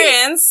such thing? My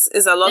experience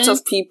is a lot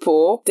of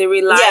people, they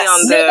rely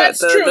on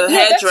the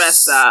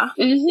hairdresser.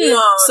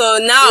 So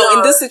now,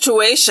 in this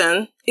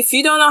situation, if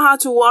you don't know how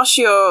to wash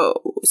your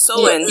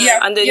sewing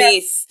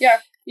underneath... Yeah.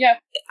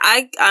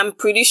 I'm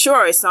pretty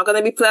sure it's not going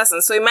to be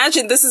pleasant. So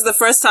imagine this is the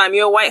first time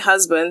your white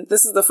husband,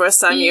 this is the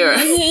first time you're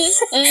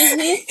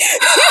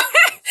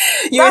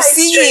you're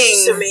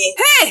seeing. To me.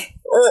 Hey!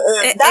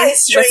 That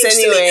is strange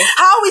to me.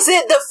 How is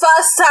it the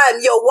first time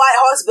your white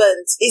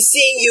husband is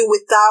seeing you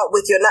with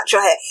your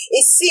natural hair?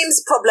 It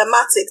seems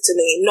problematic to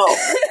me. No,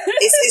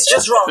 it's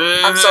just wrong.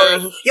 I'm sorry.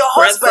 Your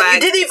husband,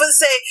 you didn't even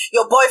say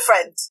your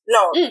boyfriend.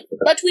 No.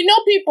 But we know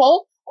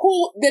people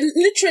who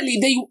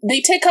they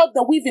take out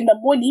the weave in the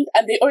morning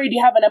and they already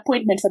have an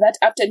appointment for that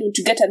afternoon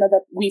to get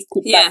another weave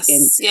put back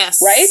in.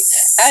 Yes. Right?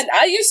 And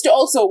I used to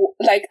also,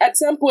 at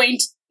some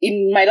point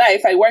in my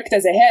life, I worked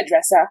as a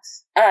hairdresser,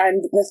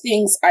 and the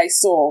things I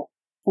saw,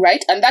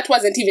 right? And that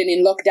wasn't even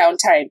in lockdown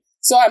time.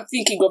 So I'm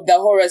thinking of the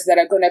horrors that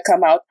are going to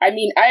come out. I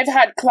mean, I've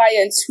had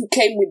clients who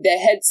came with their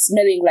heads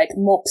smelling like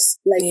mops,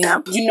 moldy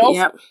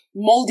mops. Yep,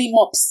 moldy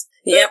mops.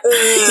 Yeah.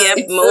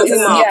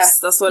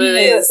 That's what it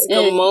is.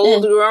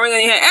 Mold growing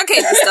on your hair. Okay,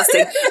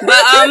 disgusting.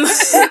 But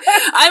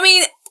I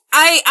mean,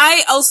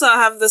 I also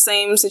have the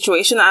same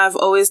situation. I've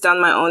always done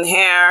my own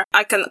hair.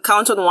 I can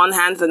count on one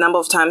hand the number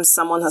of times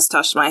someone has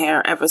touched my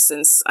hair ever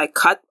since I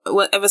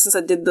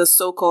did the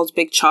so-called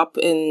big chop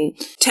 10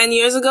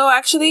 years ago,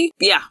 actually.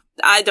 Yeah.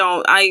 I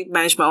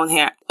manage my own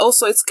hair.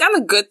 Also, it's kind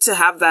of good to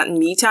have that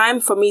me time.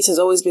 For me, it has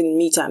always been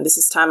me time. This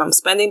is time I'm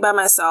spending by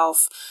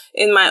myself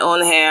in my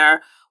own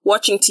hair.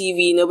 Watching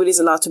TV, nobody's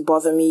allowed to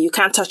bother me. You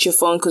can't touch your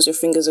phone because your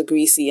fingers are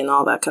greasy and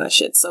all that kind of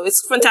shit. So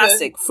it's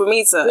fantastic. For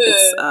me, it's a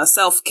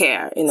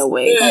self-care in a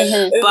way.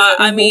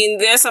 But I mean,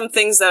 there's some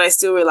things that I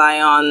still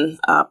rely on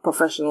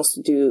professionals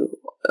to do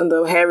on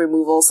the hair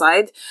removal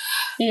side.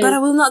 But I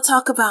will not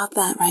talk about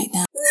that right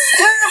now.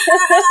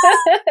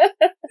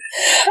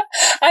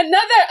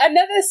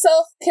 Another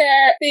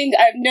self-care thing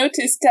I've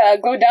noticed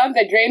go down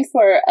the drain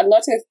for a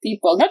lot of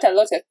people. Not a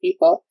lot of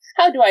people.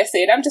 How do I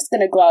say it? I'm just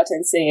going to go out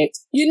and say it.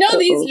 You know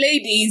these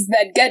ladies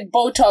that get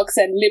Botox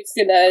and lip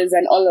fillers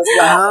and all of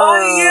that? Oh,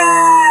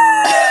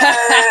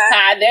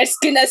 yeah! Their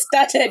skin has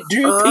started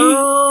drooping.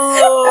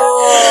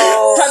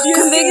 Oh. Have you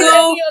seen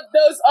any of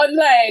those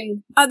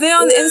online? Are they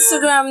on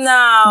Instagram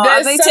now?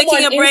 Are they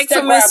taking a break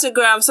from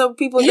Instagram so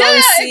people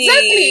don't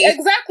see?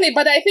 Exactly.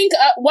 But I think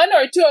one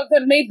or two of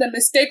them made the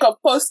mistake of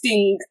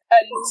posting.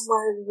 And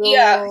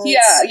yeah.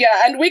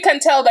 And we can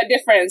tell the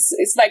difference.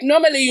 It's like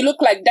normally you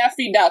look like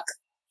Daffy Duck.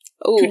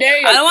 Ooh,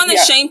 today, I don't want to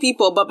shame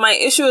people, but my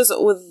issue is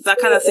with that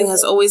kind of thing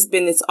has always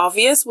been it's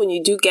obvious when you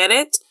do get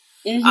it.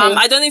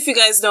 I don't know if you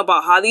guys know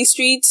about Harley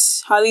Street.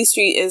 Harley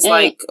Street is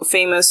like a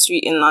famous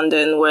street in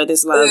London where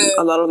there's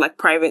a lot of like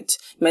private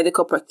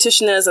medical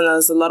practitioners, and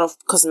there's a lot of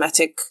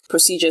cosmetic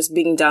procedures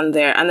being done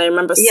there. And I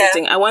remember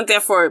I went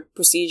there for a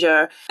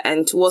procedure,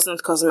 and it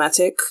wasn't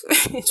cosmetic.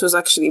 It was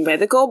actually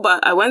medical,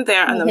 but I went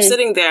there and I'm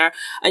sitting there,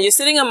 and you're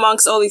sitting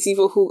amongst all these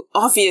people who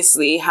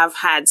obviously have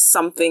had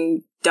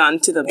something done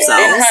to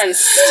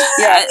themselves.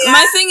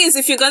 My thing is,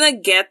 if you're gonna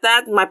get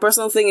that, my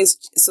personal thing is,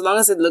 so long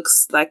as it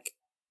looks like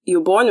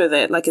you're born with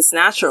it, like it's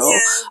natural.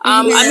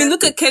 I mean,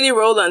 look at Kelly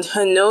Rowland.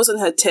 Her nose and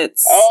her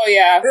tits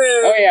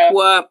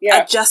were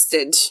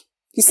adjusted.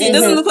 You see, it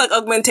doesn't look like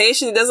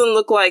augmentation. It doesn't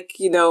look like,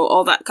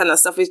 all that kind of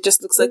stuff. It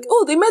just looks like,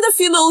 they made a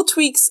few little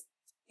tweaks,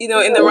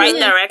 in the right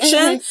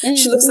direction.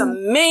 She looks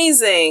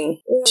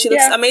amazing. She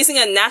looks amazing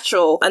and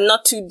natural and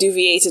not too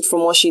deviated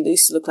from what she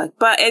used to look like.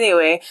 But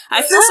anyway,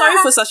 I feel sorry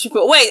for such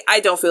people. Wait, I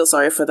don't feel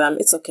sorry for them.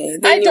 It's okay.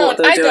 They knew what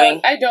they're doing.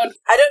 I don't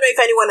know if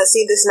anyone has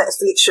seen this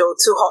Netflix show,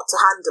 Too Hot to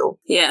Handle.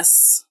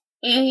 Yes.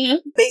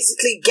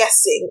 Basically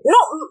guessing.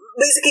 Not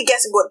basically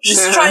guessing, but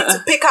just trying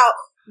to pick out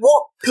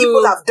what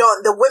people have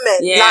done. The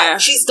women. Like,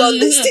 she's done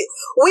this thing.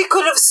 We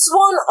could have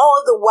sworn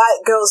all the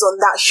white girls on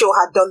that show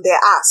had done their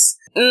ass.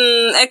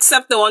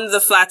 Except the one with the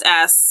flat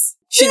ass.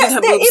 She did her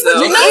boobs though.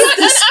 Even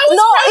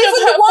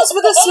the ones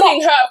with the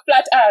small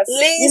flat ass.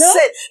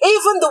 Listen,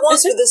 even the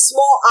ones with the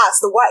small ass,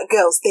 the white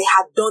girls, they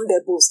had done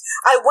their boobs.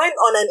 I went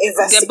on an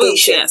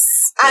investigation,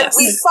 and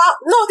we found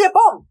they're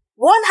bomb.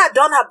 One had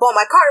done her bomb.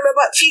 I can't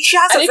remember. She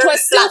has a very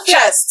flat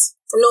chest.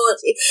 No,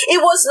 it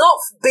was not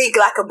big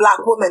like a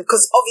black woman,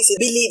 because obviously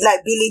Billie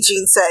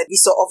Jean said,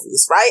 it's so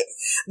obvious, right?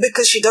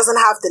 Because she doesn't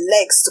have the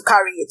legs to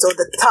carry it or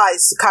the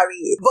thighs to carry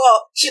it.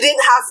 But she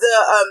didn't have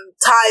the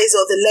thighs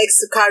or the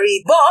legs to carry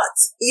it.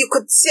 But you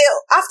could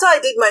tell, after I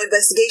did my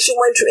investigation,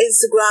 went through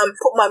Instagram,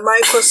 put my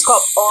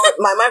microscope on,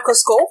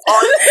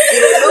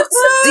 looked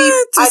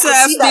deep. I could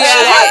see that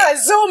she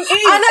had zoom in.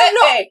 And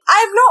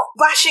I'm not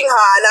bashing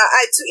her, and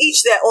I to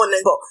each their own.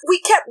 But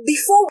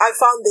before I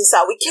found this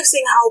out, we kept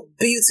saying how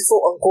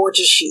beautiful and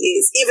gorgeous she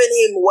is. Even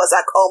him was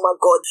like, oh my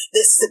god,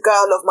 this is the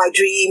girl of my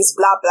dreams,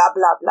 blah blah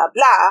blah blah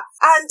blah.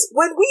 And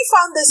when we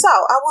found this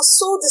out, I was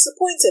so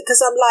disappointed,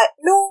 because I'm like,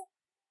 no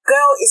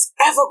girl is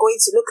ever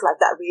going to look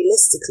like that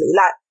realistically.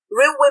 Like,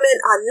 real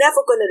women are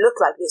never going to look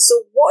like this.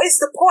 So what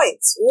is the point?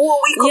 Who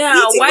are we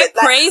competing why with?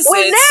 Like, praise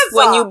it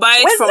when you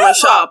buy it from a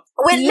shop?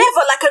 We're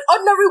never like an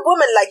ordinary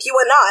woman like you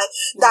and I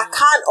that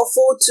can't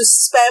afford to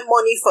spare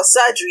money for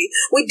surgery.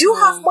 We do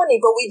have money,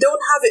 but we don't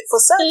have it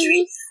for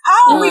surgery.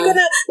 How are we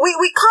gonna?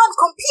 We can't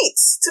compete.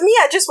 To me,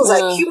 I just was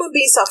like, human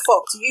beings are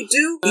fucked. You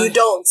do, you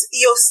don't.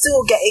 You're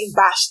still getting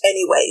bashed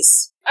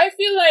anyways. I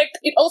feel like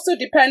it also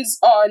depends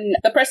on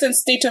the person's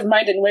state of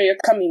mind and where you're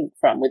coming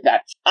from with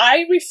that.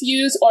 I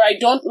refuse, or I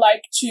don't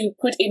like to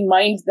put in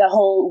mind the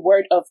whole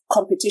word of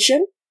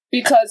competition,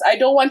 because I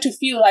don't want to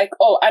feel like,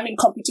 I'm in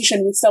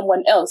competition with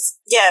someone else.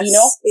 Yes.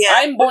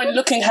 I'm born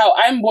looking how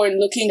I'm born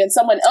looking, and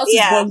someone else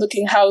is born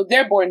looking how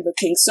they're born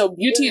looking. So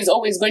beauty is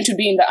always going to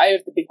be in the eye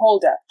of the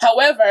beholder.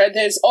 However,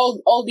 there's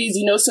all these,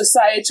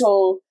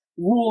 societal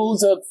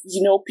rules of,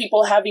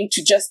 people having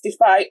to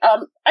justify.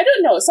 I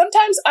don't know.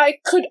 Sometimes I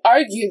could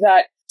argue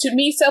that, to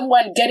me,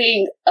 someone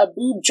getting a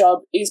boob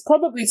job is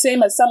probably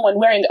same as someone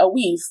wearing a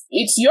weave.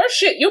 It's your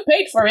shit. You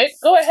paid for it.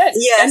 Go ahead.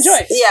 Yes.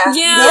 Enjoy.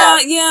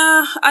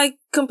 Yeah. I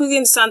completely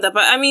understand that,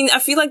 but I mean, I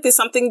feel like there's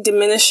something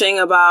diminishing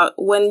about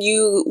when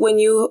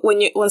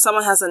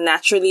someone has a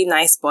naturally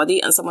nice body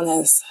and someone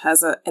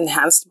has an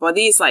enhanced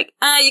body. It's like,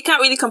 you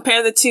can't really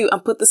compare the two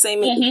and put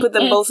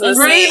them both in the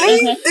same.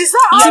 Really? Is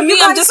that how to me,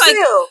 I'm just like,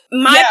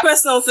 my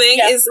personal thing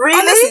is, really?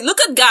 honestly, look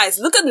at guys,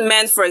 look at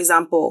men, for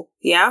example.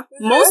 Yeah,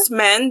 most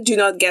men do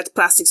not get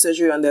plastic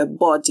surgery on their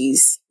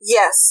bodies.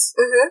 Yes.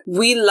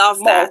 We love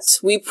that.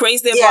 We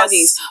praise their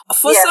bodies.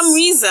 For some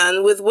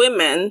reason, with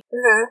women,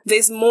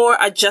 there's more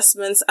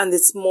adjustments and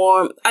it's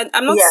more...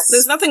 I'm not...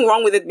 There's nothing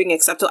wrong with it being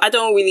acceptable. I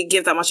don't really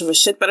give that much of a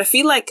shit, but I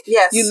feel like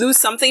you lose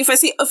something.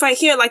 If I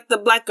hear like the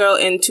black girl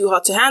in Too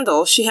Hot to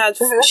Handle, she had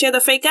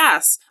a fake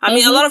ass. I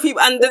mean, a lot of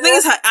people... And the thing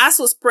is, her ass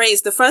was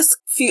praised. The first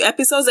few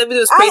episodes, everybody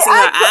was praising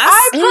her ass.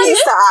 I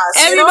praised the ass.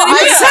 Everybody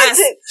praised her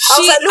ass. I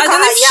don't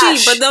know if she,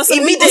 but there was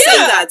some people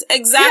saying that.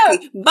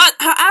 Exactly. But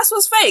her ass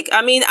was fake.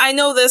 I mean, I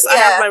know this. I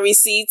have my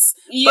receipts.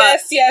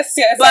 Yes. But the ass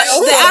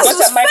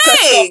was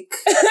fake.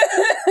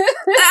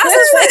 The ass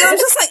was fake. And I'm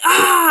just like,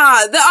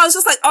 I was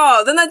just like,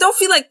 then I don't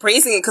feel like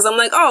praising it, because I'm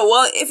like,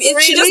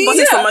 if she just bought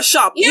it from a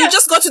shop. You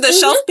just go to the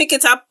shelf, pick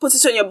it up, put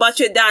it on your butt,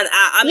 you're done.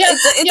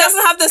 It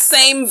doesn't have the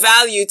same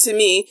value to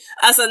me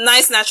as a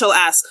nice natural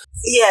ass.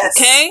 Yes.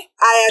 Okay?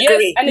 I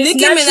agree. Yes,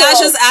 Nicki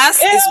Minaj's ass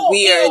is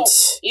weird.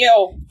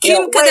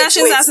 Kim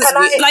Kardashian's ass is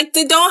weird. Like,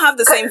 they don't have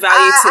the same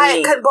value to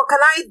me. But can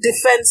I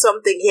defend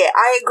something here?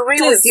 I agree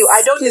with you.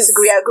 I don't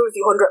disagree. I agree with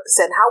you 100%.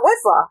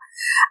 However,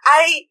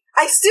 I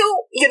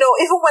still,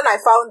 even when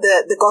I found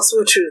the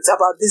gospel truth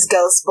about this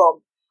girl's bum,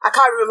 I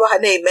can't remember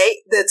her name,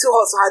 mate, the Too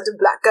Hot to Handle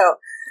black girl,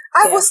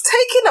 I was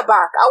taken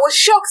aback. I was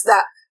shocked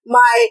that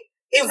my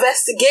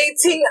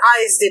investigating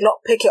eyes did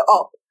not pick it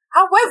up.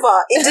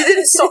 However, it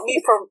didn't stop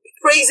me from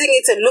praising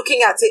it and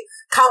looking at it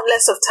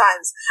countless of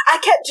times. I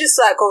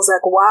was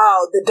like,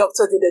 wow, the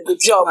doctor did a good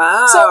job.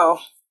 Wow. So,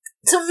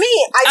 to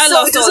me, I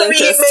feel it doesn't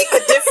really make a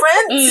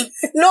difference.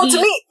 No,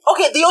 to me,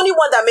 okay, the only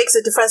one that makes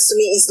a difference to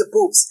me is the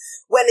boobs.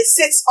 When it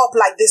sits up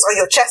like this on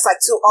your chest like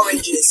two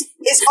oranges,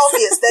 it's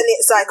obvious, then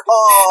it's like,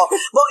 oh.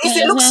 But if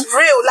it looks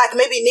real, like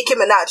maybe Nicki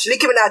Minaj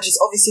is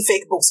obviously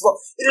fake boobs, but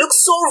it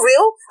looks so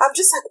real, I'm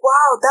just like,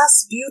 wow,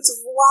 that's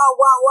beautiful,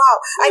 wow.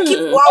 I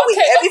keep wowing.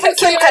 Okay, Even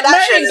so Kim you're Kardashian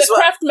admiring as the well.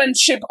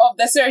 craftsmanship of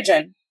the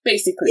surgeon.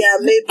 Basically. Yeah,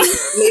 maybe.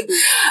 You mean,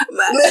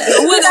 let me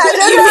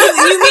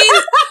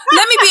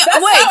be,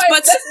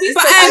 but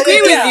I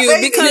agree with you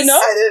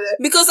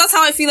because that's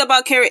how I feel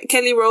about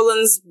Kelly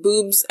Rowland's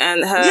boobs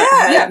and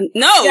her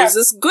nose.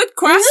 It's good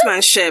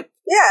craftsmanship.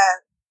 Yeah.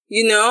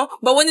 You know,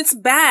 but when it's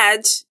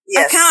bad,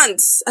 I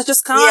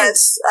just can't.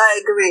 Yes, I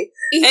agree.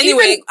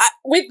 Anyway,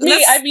 with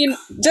me, I mean,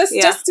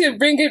 just to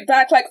bring it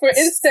back, like for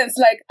instance,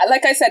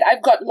 like I said,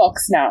 I've got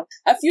locks now.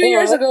 A few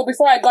years ago,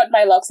 before I got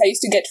my locks, I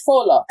used to get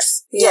faux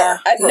locks. Yeah.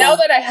 And now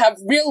that I have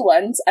real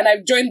ones and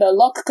I've joined the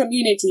lock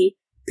community,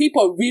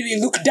 people really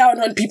look down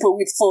on people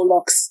with faux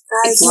locks.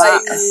 It's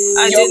like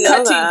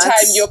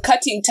you're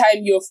cutting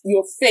time, you're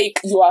fake,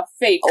 you are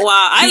fake.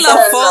 Wow, I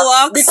love faux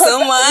locks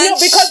so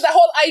much. Because the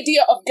whole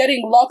idea of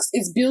getting locks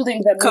is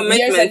building them with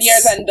years and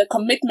years, and the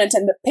commitment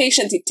and the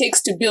patience it takes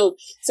to build.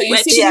 So you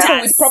see people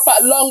with proper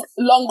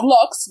long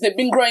locks, they've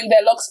been growing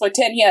their locks for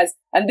 10 years,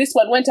 and this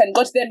one went and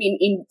got them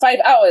in 5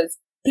 hours.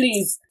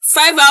 Please.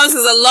 5 hours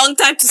is a long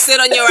time to sit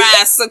on your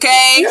ass,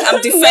 okay? I'm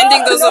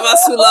defending those of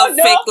us who love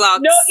fake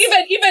locks. No,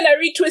 even a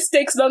retwist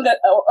takes longer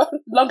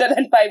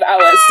than 5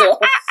 hours, so.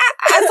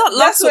 I thought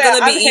locks were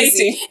gonna be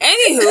easy.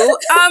 Anywho,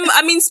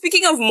 I mean,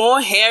 speaking of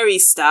more hairy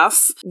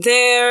stuff,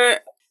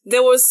 there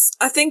was,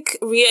 I think,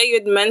 Ria, you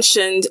had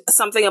mentioned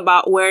something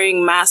about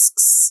wearing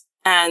masks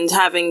and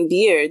having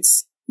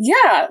beards.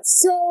 Yeah,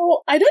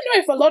 so I don't know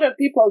if a lot of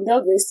people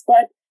know this,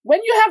 but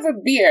when you have a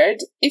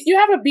beard, if you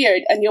have a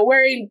beard and you're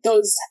wearing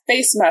those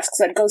face masks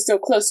that go so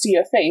close to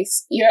your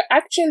face, you're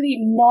actually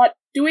not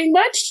doing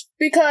much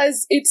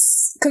because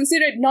it's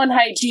considered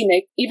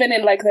non-hygienic, even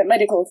in like the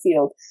medical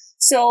field.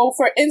 So,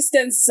 for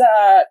instance,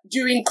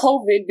 during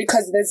COVID,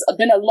 because there's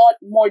been a lot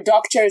more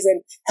doctors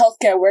and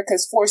healthcare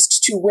workers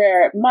forced to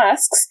wear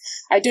masks,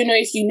 I don't know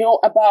if you know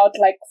about,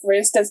 like, for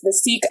instance, the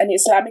Sikh and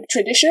Islamic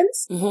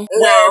traditions,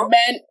 where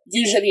men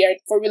usually,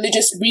 for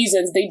religious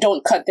reasons, they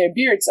don't cut their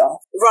beards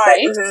off,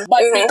 right?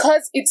 But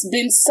because it's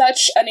been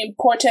such an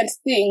important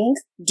thing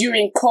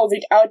during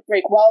COVID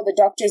outbreak while the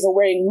doctors are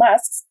wearing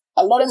masks,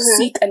 a lot of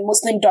Sikh and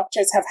Muslim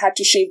doctors have had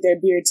to shave their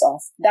beards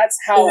off. That's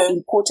how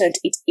important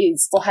it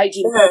is for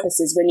hygiene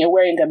purposes when you're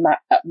wearing a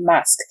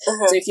mask.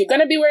 So if you're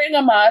going to be wearing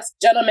a mask,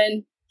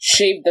 gentlemen,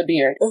 shave the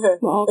beard.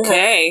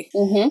 Okay.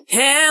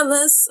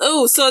 Hairless.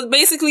 Oh, so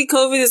basically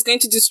COVID is going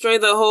to destroy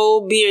the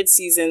whole beard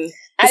season.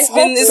 It's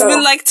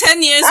been like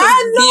 10 years of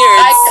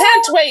beards. I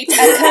can't wait.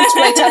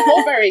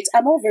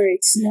 I'm over it.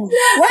 No.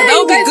 That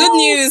would be good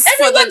news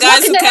for the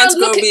guys who can't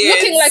grow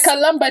beards. Looking like a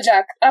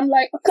lumberjack. I'm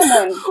like, oh, come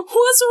on.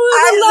 What's wrong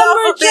with a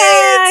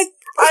lumberjack?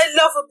 I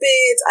love a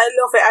beard. I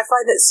love it. I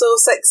find it so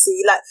sexy.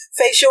 Like,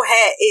 facial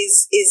hair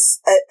is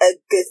a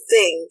good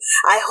thing.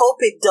 I hope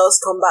it does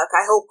come back.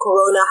 I hope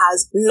Corona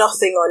has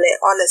nothing on it,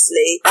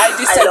 honestly. I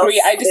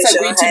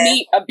disagree. To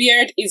me, a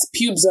beard is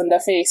pubes on the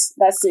face.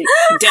 That's it.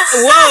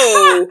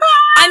 Whoa.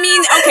 I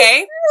mean,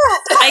 okay.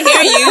 I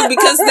hear you,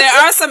 because there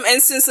are some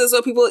instances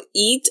where people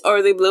eat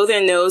or they blow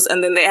their nose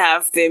and then they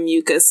have their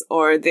mucus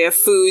or their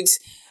food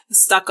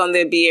stuck on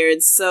their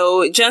beards.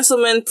 So,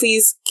 gentlemen,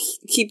 please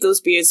keep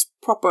those beards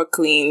proper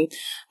clean.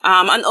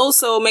 And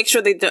also make sure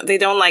they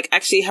don't like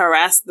actually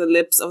harass the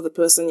lips of the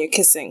person you're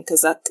kissing,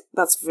 because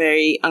that's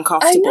very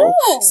uncomfortable. I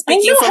know.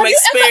 Speaking from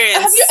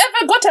experience. Have you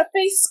ever got a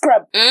face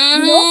scrub?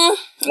 You know?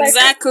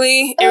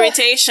 Exactly.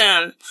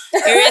 Irritation.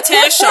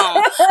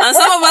 And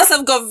some of us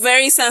have got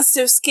very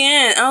sensitive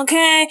skin.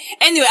 Okay.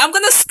 Anyway, I'm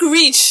gonna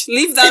screech.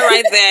 Leave that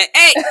right there.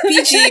 Hey,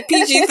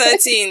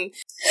 PG-13.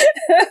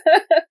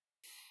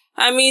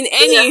 I mean,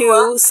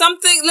 anywho,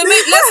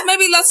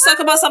 let's talk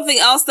about something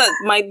else that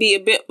might be a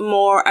bit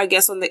more, I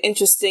guess, on the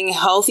interesting,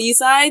 healthy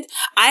side.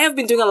 I have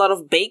been doing a lot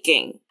of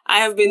baking. I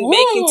have been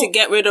baking to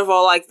get rid of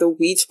all, like, the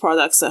wheat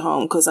products at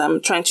home, because I'm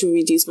trying to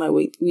reduce my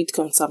wheat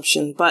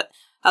consumption. But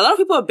a lot of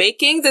people are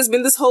baking. There's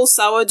been this whole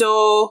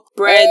sourdough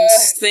bread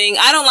thing.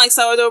 I don't like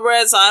sourdough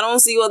bread, so I don't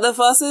see what the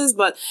fuss is,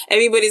 but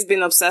everybody's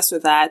been obsessed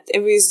with that.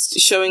 Everybody's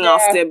showing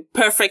off their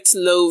perfect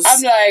loaves.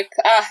 I'm like,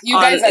 you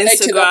guys are late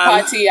to the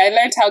party. I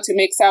learned how to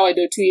make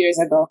sourdough 2 years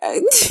ago. Okay,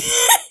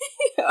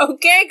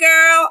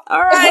 girl.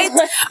 All right.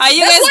 Are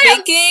you guys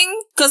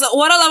baking? Because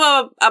what I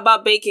love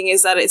about baking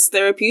is that it's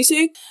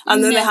therapeutic,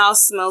 and then the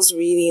house smells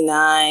really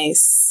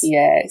nice.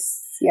 Yes.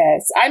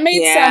 I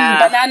made some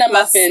banana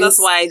muffins. That's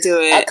why I do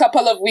it. A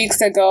couple of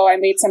weeks ago, I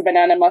made some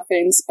banana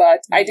muffins,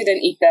 but I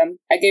didn't eat them.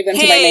 I gave them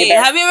to my neighbor.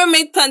 Have you ever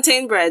made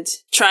plantain bread?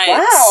 Try it.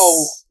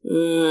 Wow.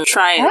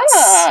 Try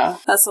it.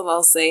 That's all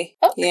I'll say.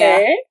 Okay.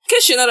 Yeah.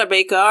 Because you're not a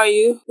baker, are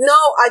you? No,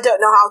 I don't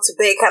know how to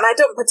bake, and I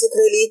don't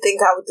particularly think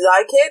I would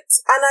like it.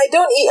 And I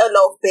don't eat a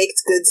lot of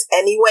baked goods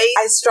anyway.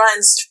 I try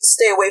and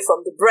stay away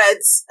from the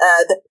breads,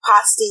 the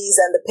pasties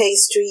and the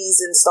pastries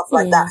and stuff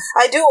like that.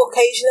 I do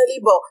occasionally,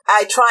 but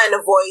I try and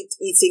avoid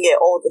eating it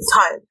all the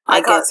time.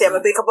 I can't say I'm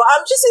a baker, but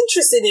I'm just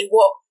interested in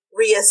what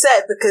Ria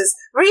said, because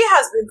Ria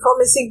has been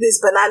promising this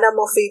banana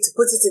muffin to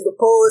put it in the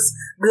post,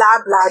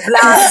 blah, blah,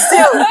 blah.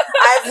 Still,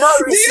 I have not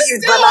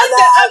received banana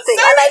thing.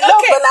 And I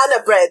love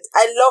banana bread.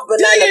 I love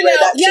banana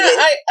bread, actually.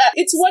 Yeah,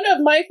 it's one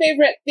of my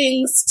favorite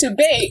things to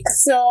bake.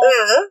 So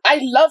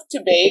I love to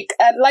bake.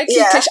 And like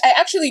you, Kish, I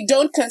actually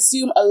don't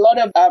consume a lot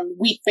of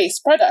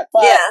wheat-based product,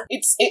 but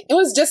it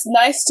was just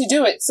nice to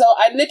do it. So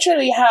I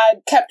literally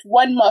had kept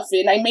one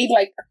muffin. I made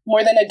like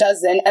more than a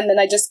dozen, and then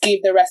I just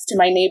gave the rest to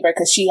my neighbor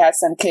because she has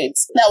some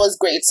kids. That was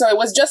great. So it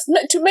was just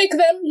meant to make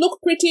them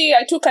look pretty.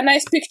 I took a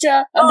nice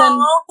picture and then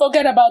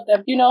forget about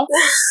them, you know?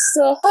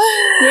 So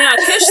yeah,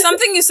 Kish,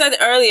 something you said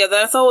earlier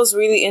that I thought was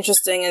really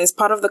interesting, and it's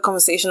part of the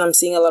conversation I'm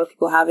seeing a lot of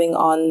people having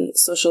on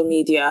social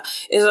media,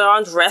 is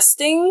around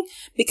resting,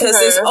 because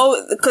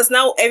because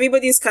now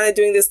everybody's kind of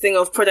doing this thing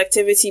of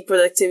productivity.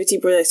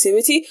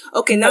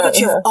 Okay, now that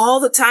you have all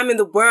the time in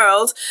the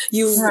world,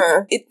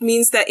 it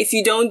means that if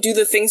you don't do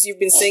the things you've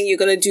been saying you're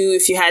gonna do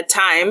if you had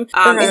time,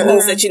 it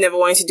means that you never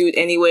wanted to do it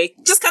anyway.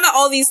 Just kind of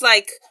all these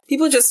like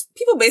people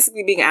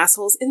basically being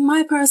assholes, in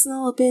my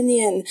personal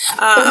opinion,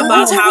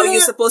 about how you're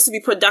supposed to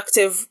be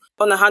productive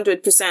on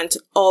 100%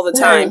 all the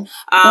time.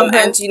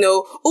 And you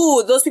know,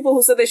 those people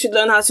who said they should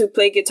learn how to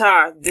play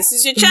guitar, this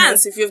is your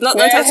chance. If you've not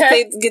learned how to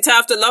play guitar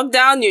after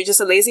lockdown, you're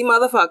just a lazy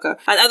motherfucker,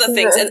 and other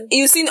things. And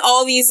you've seen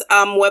all these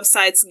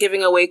websites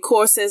giving away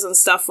courses and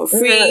stuff for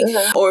free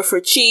or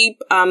for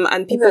cheap,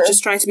 and people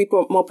just trying to be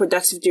more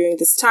productive during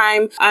this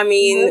time. I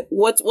mean,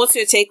 what's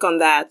your take on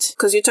that?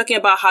 Because you're talking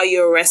about how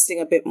you're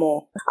resting a bit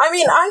more. I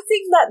mean, I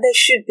think that there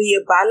should be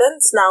a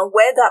balance. Now,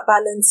 where that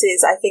balance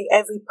is, I think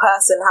every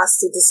person has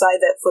to decide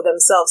that for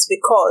themselves,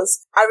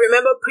 because I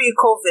remember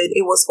pre-COVID,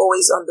 it was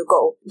always on the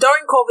go.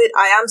 During COVID,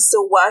 I am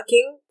still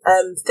working,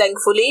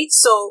 thankfully.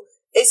 So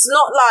it's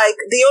not like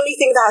the only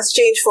thing that has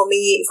changed for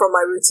me from my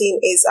routine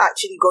is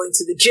actually going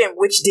to the gym,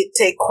 which did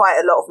take quite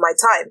a lot of my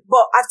time.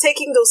 But I've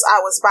taken those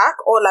hours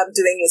back. All I'm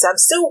doing is I'm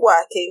still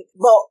working,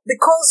 but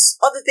because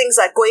other things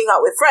like going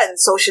out with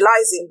friends,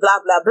 socializing,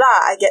 blah, blah,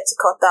 blah, I get to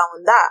cut down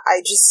on that.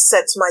 I just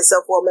said to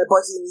myself, well, my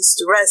body needs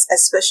to rest,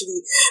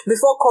 especially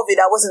before COVID.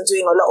 I wasn't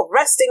doing a lot of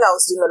resting. I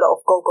was doing a lot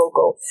of go.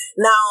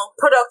 Now,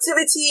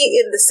 productivity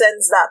in the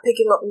sense that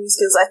picking up new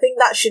skills, I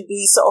think that should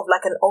be sort of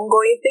like an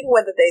ongoing thing,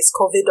 whether there's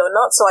COVID or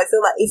not. So I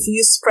feel like if you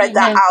spread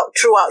that out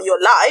throughout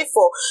your life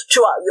or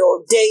throughout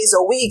your days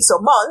or weeks or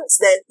months,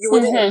 then you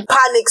wouldn't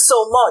panic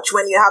so much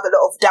when you have a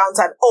lot of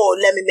downtime. Oh,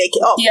 let me make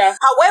it up.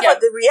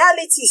 However, the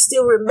reality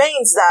still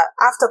remains that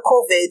after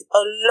COVID,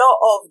 a lot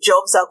of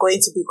jobs are going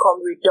to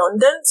become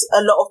redundant.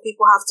 A lot of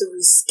people have to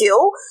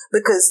reskill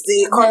because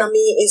the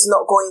economy is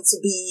not going to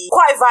be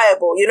quite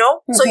viable, you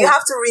know? So you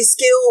have to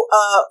reskill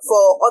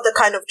for other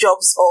kind of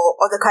jobs or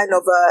other kind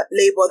of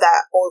labor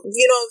that, or,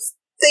 you know,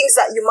 things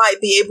that you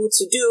might be able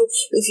to do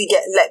if you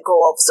get let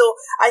go of. So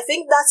I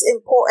think that's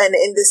important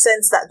in the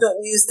sense that don't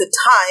use the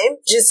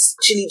time just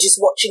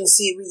watching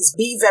series.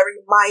 Be very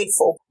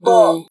mindful.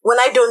 But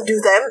when I don't do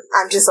them,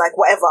 I'm just like,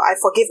 whatever, I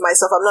forgive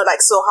myself. I'm not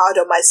like so hard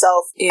on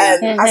myself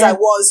as I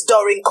was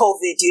during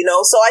COVID, you know?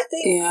 So I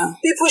think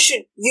people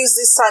should use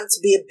this time to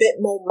be a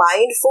bit more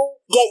mindful.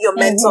 Get your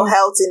mental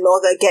health in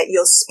order, get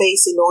your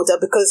space in order,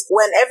 because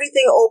when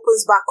everything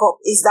opens back up,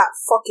 is that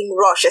fucking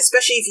rush,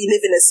 especially if you live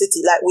in a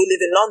city like we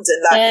live in London,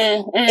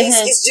 like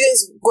it's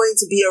just going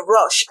to be a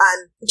rush.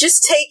 And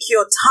just take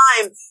your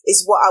time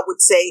is what I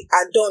would say,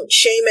 and don't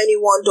shame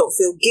anyone, don't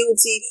feel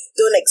guilty,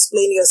 don't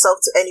explain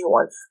yourself to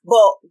anyone,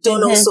 but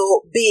don't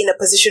also be in a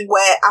position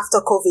where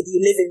after COVID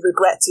you live in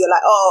regret. You're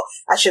like, oh,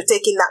 I should have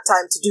taken that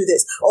time to do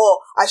this,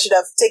 or I should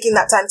have taken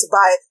that time to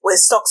buy when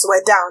stocks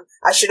were down,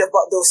 I should have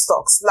bought those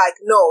stocks. Like,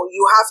 no,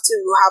 you have to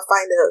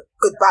find a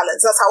good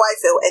balance. That's how I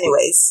feel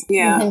anyways.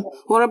 Yeah.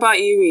 What about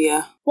you,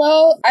 Ria?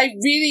 Well, I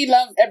really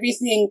love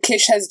everything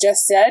Kish has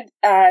just said,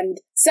 and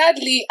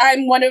sadly,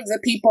 I'm one of the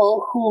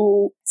people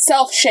who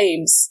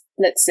self-shames,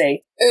 let's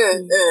say.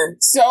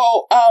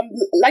 So,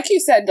 like you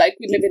said, like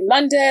we live in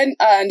London,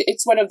 and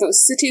it's one of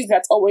those cities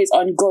that's always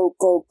on go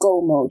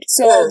mode.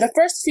 So the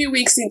first few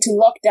weeks into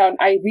lockdown,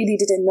 I really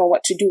didn't know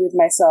what to do with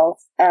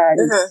myself.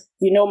 And,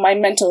 you know, my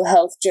mental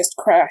health just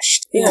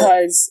crashed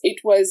because it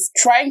was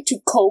trying to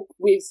cope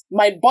with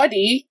my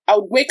body. I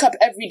would wake up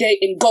every day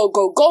in go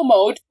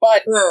mode,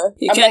 but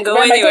you can't go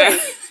anywhere.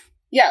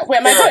 Where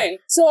am I going?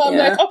 So I'm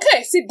like,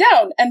 okay, sit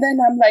down. And then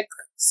I'm like,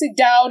 sit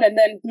down, and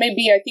then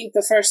maybe I think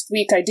the first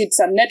week I did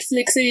some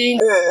Netflixing,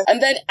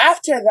 and then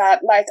after that,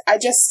 like, I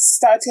just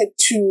started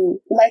to,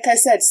 like I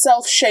said,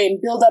 self-shame,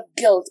 build up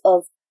guilt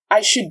of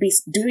I should be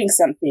doing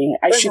something,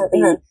 I should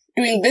be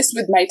doing this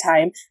with my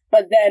time,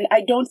 but then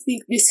I don't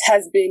think this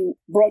has been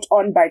brought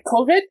on by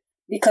COVID,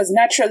 because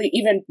naturally,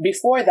 even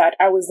before that,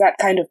 I was that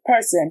kind of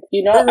person.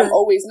 You know, I'm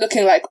always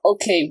looking like,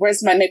 okay,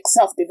 where's my next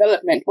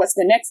self-development? What's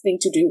the next thing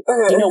to do?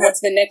 You know,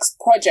 what's the next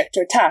project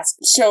or task?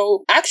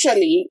 So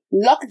actually,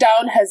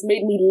 lockdown has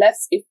made me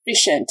less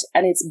efficient,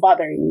 and it's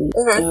bothering me.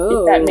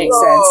 If that makes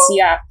sense.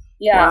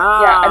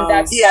 Yeah, and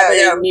that's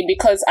bothering me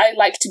because I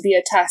like to be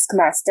a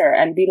taskmaster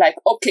and be like,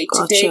 okay,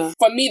 today,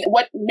 for me,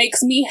 what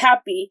makes me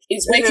happy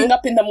is waking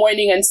up in the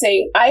morning and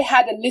saying, I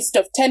had a list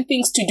of 10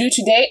 things to do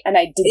today and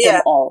I did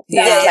them all.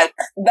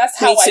 That's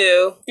how I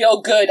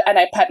feel good and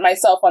I pat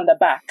myself on the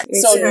back.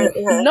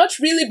 Not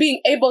really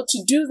being able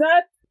to do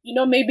that, you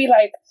know, maybe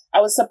like, I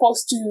was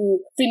supposed to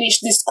finish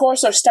this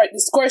course or start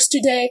this course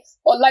today.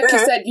 Or like you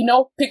said, you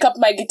know, pick up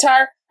my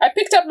guitar. I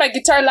picked up my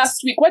guitar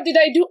last week. What did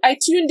I do? I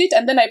tuned it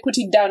and then I put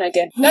it down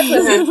again. That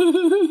was it.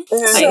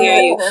 I hear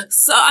you.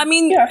 So, I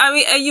mean,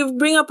 you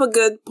bring up a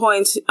good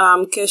point,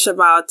 Kish,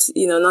 about,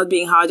 you know, not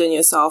being hard on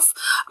yourself.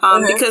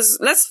 Because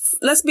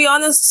let's be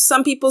honest,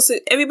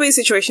 everybody's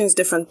situation is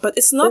different, but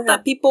it's not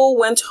that people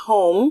went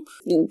home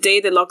the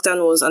day the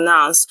lockdown was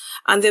announced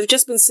and they've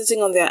just been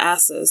sitting on their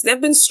asses. They've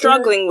been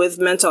struggling with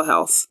mental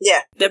health.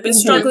 Yeah. They've been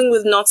struggling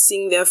with not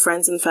seeing their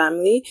friends and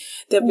family.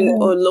 They've been,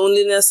 or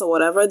loneliness or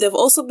whatever. They've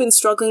also been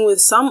struggling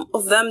with, some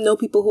of them know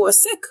people who are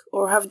sick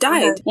or have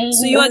died.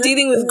 So you are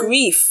dealing with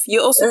grief.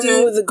 You're also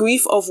dealing with the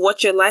grief of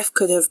what your life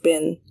could have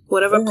been,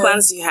 whatever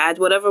plans you had,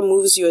 whatever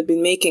moves you had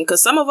been making.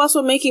 Because some of us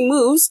were making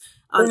moves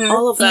and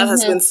all of that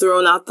has been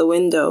thrown out the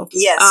window.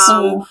 Yes.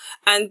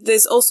 And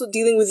there's also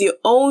dealing with your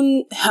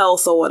own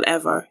health or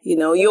whatever, you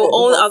know, your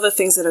own other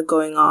things that are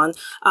going on.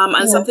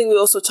 And something we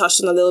also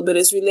touched on a little bit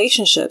is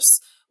relationships.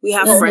 We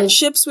have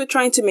friendships we're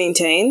trying to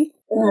maintain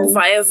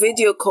via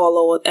video call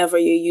or whatever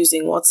you're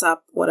using, WhatsApp,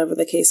 whatever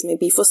the case may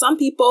be. For some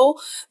people,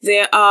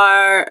 they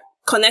are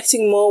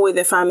connecting more with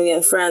their family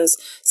and friends.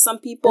 Some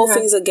people,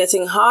 things are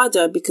getting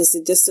harder because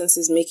the distance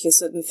is making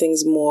certain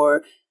things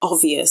more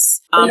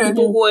obvious.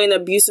 People who are in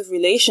abusive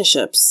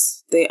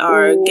relationships, they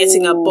are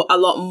getting a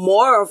lot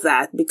more of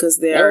that because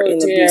they're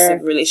in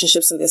abusive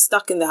relationships and they're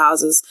stuck in the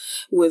houses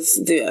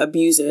with the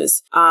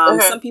abusers.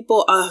 Some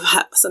people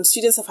some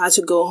students have had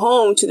to go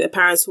home to their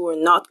parents who are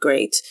not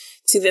great,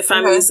 to their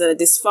families that are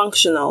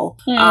dysfunctional.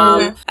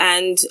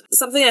 And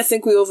something I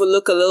think we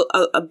overlook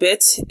a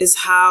bit is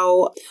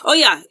how,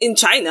 in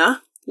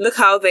China, look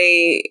how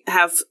they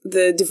have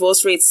the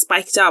divorce rates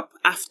spiked up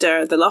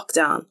after the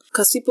lockdown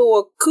because people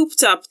were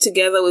cooped up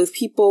together with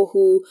people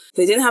who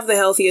they didn't have the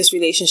healthiest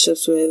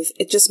relationships with.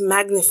 It just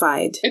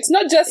magnified. It's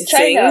not just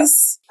China.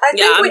 I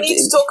think we need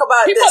to talk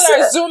about people this.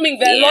 People are zooming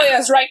their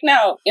lawyers right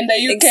now in the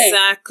UK.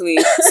 Exactly.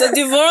 So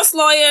divorce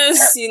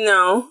lawyers, you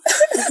know.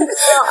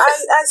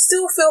 I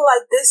still feel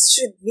like this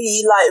should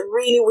be like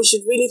we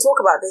should really talk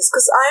about this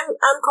because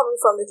I'm coming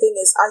from the thing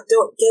is I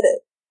don't get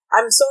it.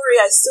 I'm sorry,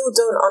 I still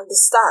don't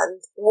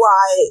understand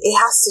why it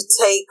has to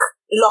take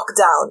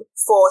lockdown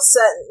for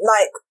certain,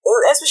 like,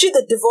 especially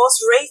the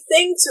divorce rate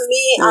thing. To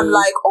me, I'm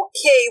like,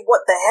 okay,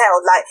 what the hell?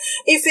 Like,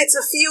 if it's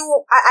a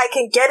few, I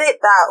can get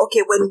it that,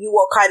 okay, when you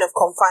are kind of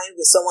confined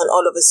with someone,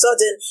 all of a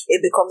sudden,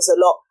 it becomes a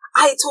lot.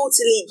 I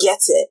totally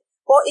get it.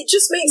 But it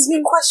just makes me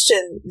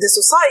question the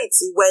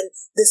society when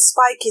the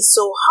spike is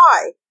so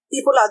high.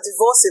 People are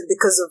divorcing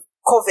because of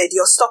COVID,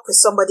 you're stuck with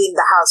somebody in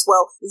the house.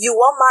 Well, you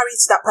are married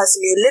to that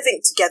person, you're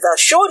living together.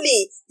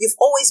 Surely you've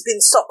always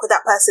been stuck with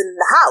that person in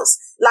the house.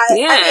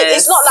 Like, I mean,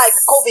 it's not like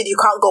COVID, you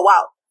can't go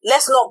out.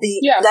 Let's not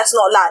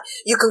lie.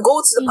 You can go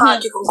to the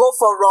park, you can go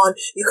for a run,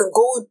 you can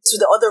go to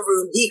the other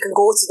room, he can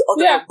go to the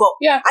other room. But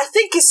I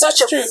think it's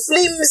such a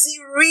flimsy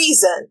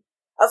reason.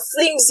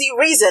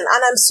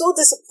 And I'm so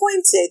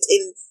disappointed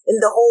in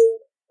the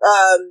whole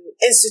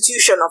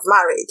institution of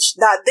marriage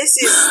that this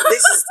is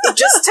it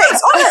just takes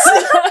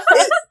honestly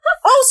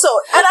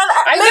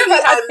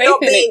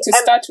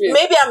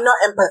maybe I'm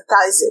not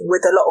empathizing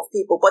with a lot of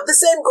people, but the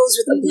same goes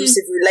with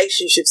abusive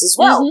relationships as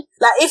well.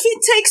 Like, if it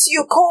takes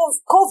you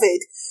COVID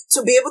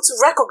to be able to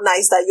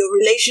recognize that your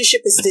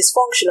relationship is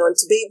dysfunctional and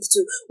to be able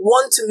to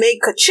want to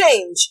make a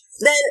change,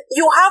 then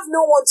you have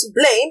no one to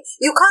blame.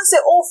 You can't say,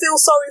 oh, feel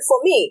sorry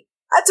for me.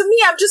 To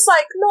me, I'm just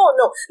like, no,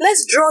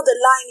 let's draw the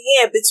line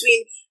here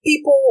between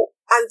people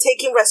and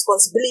taking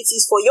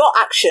responsibilities for your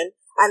action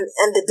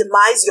and the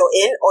demise you're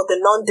in or the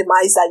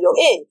non-demise that you're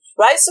in,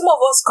 right? Some of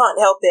us can't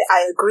help it.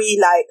 I agree,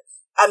 like,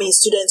 I mean,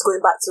 students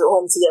going back to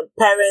home to their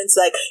parents,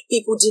 like,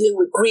 people dealing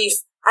with grief.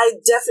 I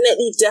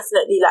definitely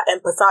like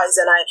empathize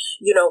and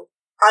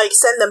I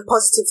send them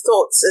positive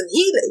thoughts and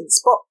healings,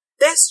 but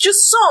there's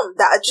just some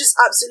that are just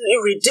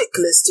absolutely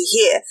ridiculous to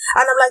hear.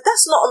 And I'm like,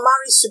 that's not a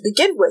marriage to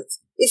begin with.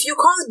 If you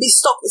can't be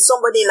stuck with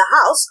somebody in a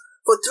house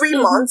for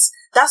 3 months,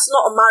 that's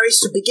not a marriage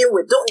to begin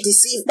with. Don't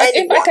deceive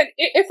anyone.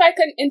 If I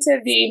can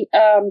intervene,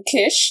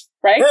 Kish,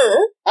 right?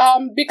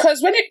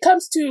 Because when it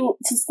comes to,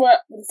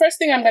 the first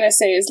thing I'm going to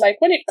say is, like,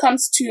 when it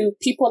comes to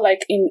people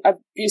like in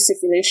abusive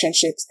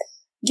relationships,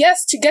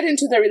 yes, to get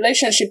into the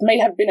relationship may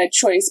have been a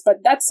choice,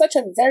 but that's such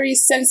a very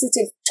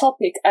sensitive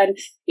topic and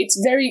it's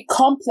very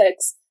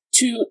complex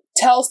to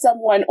tell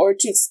someone or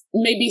to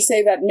maybe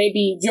say that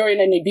maybe you're in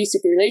an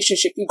abusive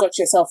relationship, you got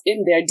yourself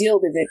in there, deal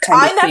with it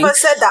kind of thing. I never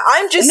said that.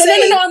 I'm just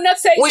saying. No, I'm not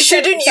saying we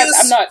shouldn't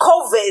use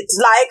COVID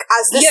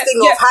as this thing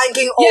of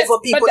hanging over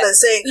people and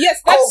saying, yes,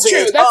 that's COVID,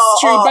 true.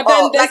 That's true. But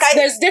then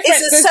there's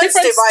different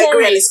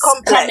stories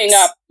coming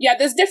up. Yeah,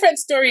 there's different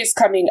stories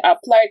coming up.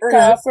 Like,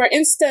 for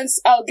instance,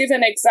 I'll give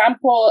an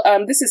example.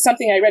 This is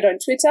something I read on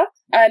Twitter.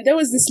 And there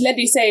was this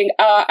lady saying,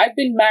 I've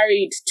been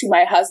married to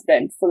my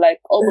husband for like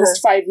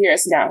almost 5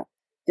 years now.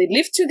 They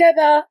live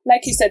together.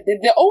 Like you said,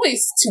 they're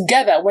always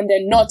together when they're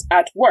not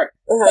at work.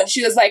 But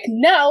she was like,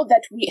 now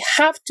that we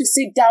have to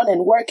sit down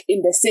and work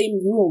in the same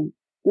room,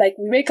 like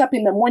we wake up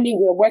in the morning,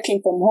 we're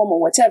working from home or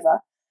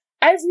whatever,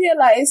 I've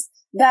realized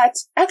that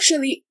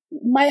actually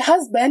my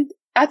husband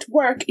at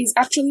work is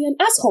actually an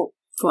asshole.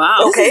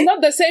 Wow. This is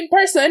not the same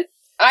person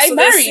I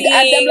married.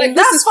 And I'm like,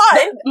 this is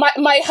fine.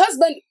 My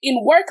husband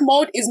in work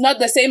mode is not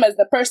the same as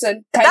the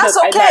person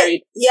I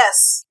married.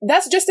 Yes.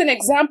 That's just an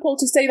example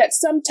to say that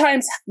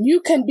sometimes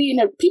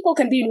people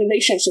can be in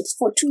relationships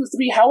for 2,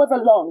 3, however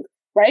long,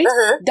 right?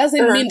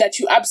 Doesn't mean that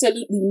you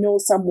absolutely know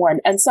someone.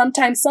 And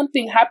sometimes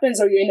something happens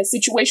or you're in a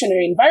situation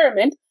or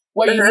environment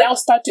where you now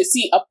start to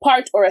see a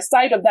part or a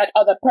side of that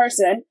other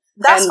person.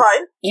 That's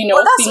fine.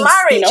 But that's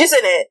marriage,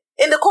 isn't it?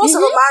 In the course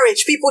of a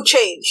marriage, people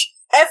change.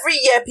 Every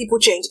year people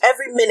change.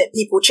 Every minute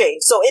people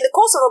change. So in the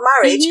course of a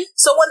marriage,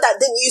 someone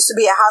that didn't used to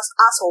be an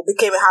asshole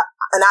became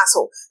an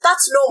asshole.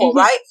 That's normal,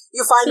 right?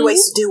 You find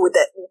ways to deal with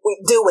it.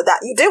 You deal with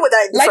that in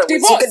different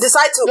ways. You can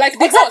decide to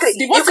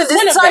you can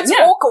decide to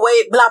walk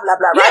away, blah blah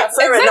blah. Right?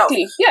 Fair enough.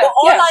 But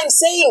all I'm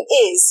saying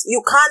is,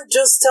 you can't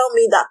just tell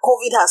me that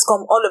COVID has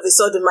come all of a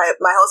sudden. My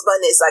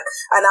husband is like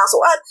an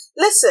asshole. And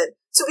listen,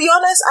 to be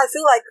honest, I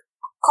feel like,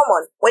 come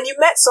on, when you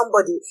met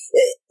somebody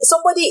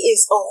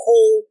is a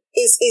whole,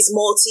 is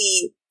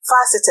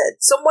multi-faceted.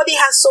 Somebody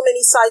has so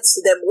many sides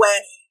to them where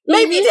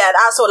maybe they're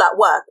an asshole at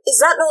work. Is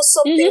that not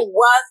something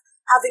worth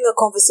having a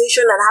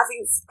conversation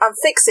and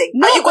fixing?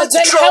 No, are you going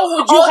to throw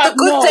all the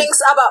good things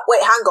about,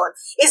 wait, hang on.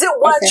 Is it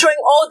worth throwing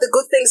all the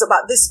good things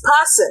about this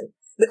person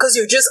because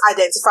you've just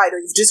identified or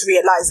you've just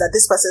realized that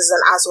this person is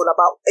an asshole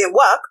about in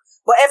work?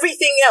 But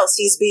everything else,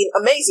 he's been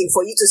amazing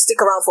for you to stick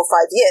around for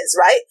 5 years,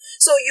 right?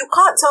 So you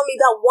can't tell me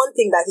that one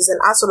thing that he's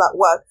an asshole at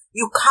work,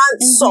 you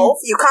can't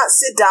solve, you can't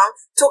sit down,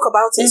 talk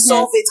about it,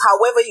 solve it,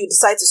 however you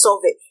decide to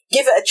solve it.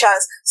 Give it a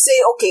chance. Say,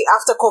 okay,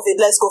 after COVID,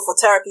 let's go for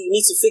therapy. You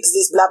need to fix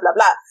this, blah, blah,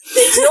 blah.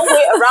 There's no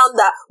way around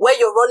that where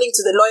you're running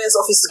to the lawyer's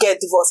office to get a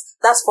divorce.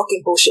 That's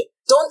fucking bullshit.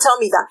 Don't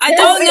tell me that. I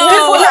don't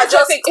know.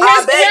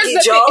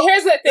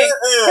 Here's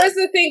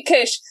the thing,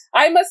 Kish.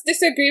 I must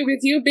disagree with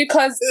you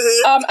because,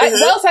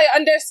 whilst I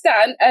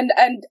understand and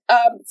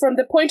from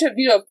the point of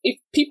view of if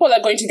people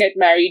are going to get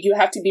married, you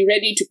have to be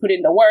ready to put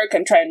in the work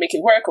and try and make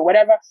it work or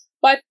whatever.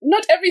 But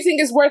not everything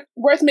is worth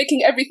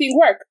making everything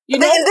work. You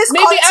know, in this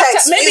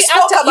context, you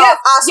spoke about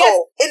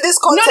asshole. In this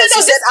context,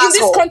 you said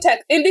asshole.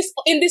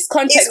 In this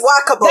context, it's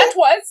workable.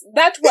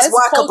 That was.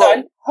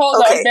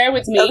 Hold on, bear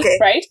with me,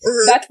 right?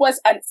 That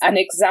was an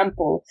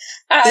example.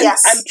 And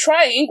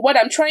what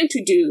I'm trying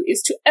to do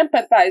is to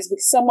empathize with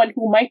someone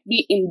who might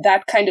be in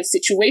that kind of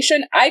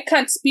situation. I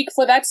can't speak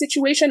for that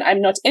situation.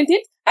 I'm not in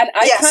it. And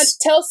I can't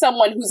tell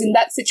someone who's in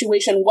that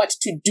situation what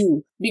to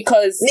do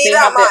because they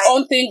have their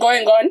own thing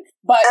going on.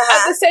 But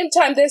at the same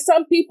time, there's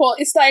some people,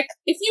 it's like,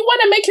 if you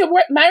want to make your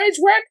marriage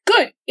work,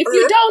 good. If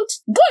you don't,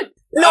 good.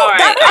 No,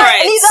 neither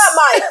am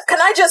I. Can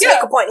I just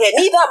make a point here?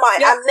 Neither am I.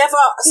 I'm never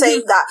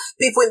saying that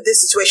people in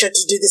this situation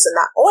to do this and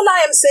that. All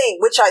I am saying,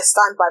 which I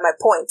stand by my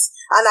points,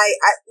 and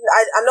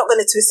I'm not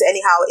going to twist it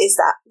anyhow, is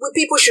that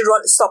people should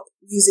stop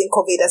using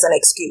COVID as an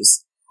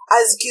excuse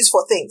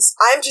for things.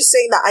 I'm just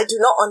saying that I do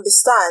not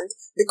understand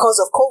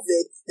because of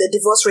COVID, the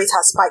divorce rate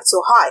has spiked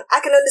so high. I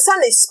can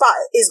understand it's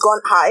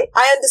gone high.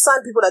 I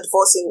understand people are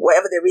divorcing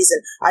whatever their reason.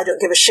 I don't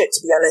give a shit,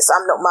 to be honest.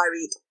 I'm not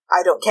married.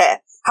 I don't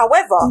care.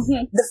 However,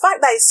 the fact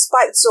that it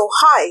spiked so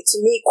high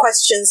to me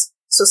questions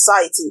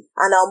society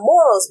and our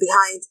morals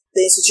behind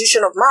the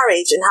institution of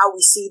marriage and how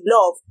we see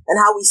love and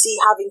how we see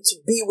having to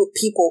be with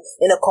people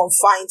in a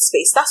confined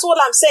space. That's all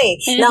I'm saying.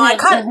 Now, I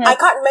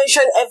can't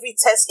mention every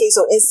test case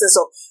or instance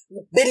of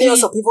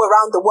billions of people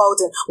around the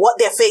world and what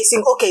they're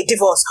facing. Okay,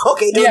 divorce.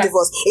 Okay, don't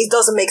divorce. It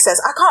doesn't make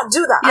sense. I can't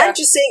do that. I'm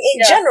just saying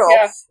in general,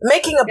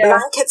 making a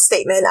blanket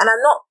statement, and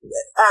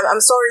I'm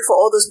sorry for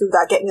all those people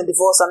that are getting a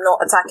divorce. I'm not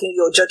attacking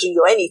you or judging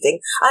you or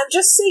anything. I'm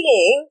just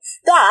saying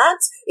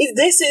that if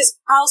this is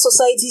how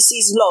society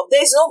sees love,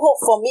 there's no hope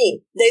for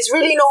me. There's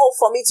really no hope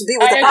for me to be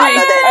with a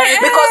partner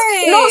then. Because,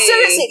 no,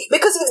 seriously,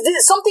 because if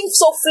there's something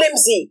so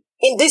flimsy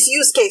in this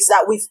use case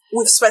that we've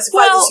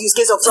specified this use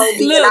case of someone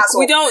being an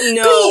asshole. We don't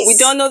know. Please, we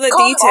don't know the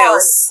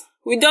details.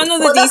 We don't know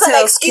the details. That's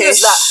an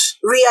excuse that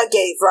Ria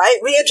gave, right?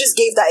 Ria just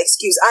gave that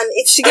excuse, and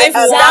she gave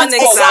one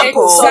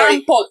example.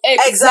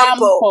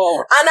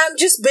 And I'm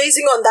just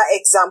basing on that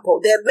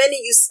example. There are many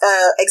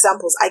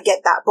examples. I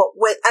get that, but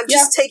when I'm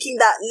just taking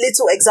that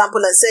little example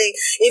and saying,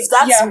 if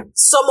that's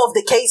some of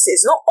the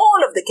cases, not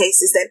all of the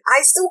cases, then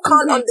I still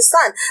can't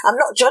understand.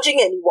 I'm not judging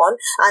anyone,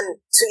 and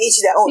to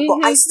each their own,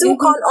 but I still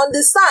can't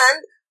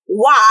understand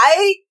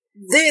why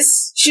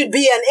this should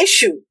be an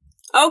issue.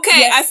 Okay,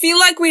 yes. I feel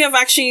like we have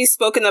actually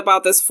spoken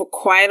about this for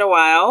quite a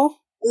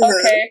while.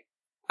 Okay.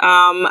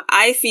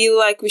 I feel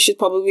like we should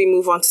probably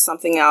move on to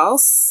something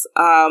else.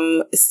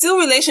 Still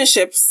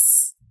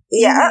relationships.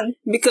 Yeah.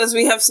 Because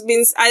we have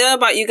been, I don't know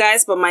about you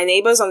guys, but my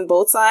neighbors on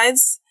both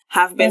sides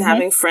have been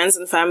having friends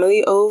and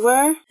family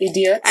over.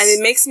 Idiots. And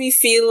it makes me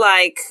feel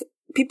like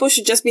people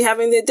should just be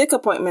having their dick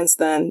appointments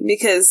then,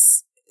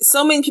 because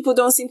so many people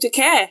don't seem to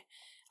care.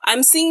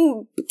 I'm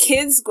seeing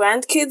kids,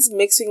 grandkids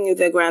mixing with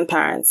their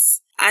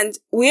grandparents. And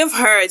we have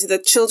heard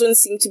that children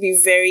seem to be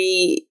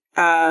very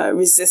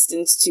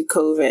resistant to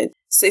COVID.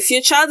 So if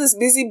your child is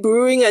busy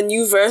brewing a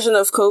new version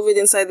of COVID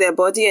inside their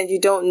body and you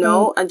don't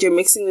know, and you're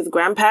mixing with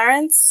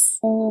grandparents,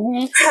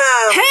 it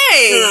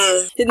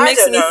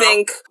makes me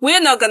think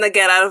we're not going to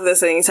get out of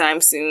this anytime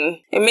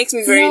soon. It makes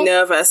me very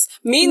nervous.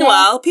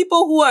 Meanwhile,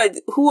 people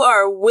who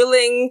are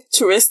willing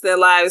to risk their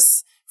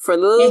lives for a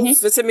little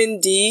vitamin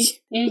D,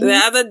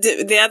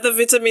 the other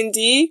vitamin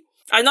D,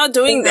 are not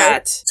doing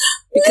that.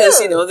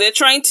 Because, you know, they're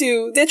trying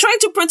to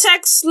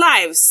protect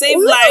lives, save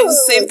lives,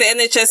 save the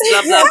NHS,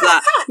 blah, blah,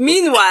 blah.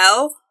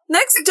 Meanwhile,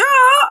 next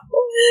door,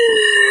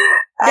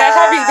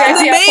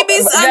 the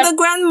babies and the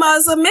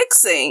grandmas are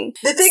mixing.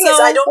 The thing is,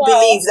 I don't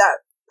believe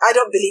that. I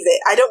don't believe it.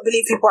 I don't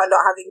believe people are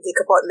not having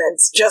dick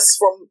appointments just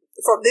from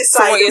this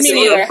side. I don't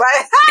believe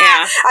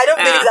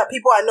that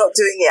people are not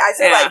doing it. I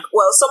feel like,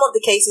 well, some of the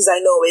cases I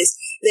know is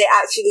they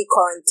actually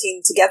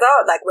quarantined together.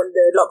 Like when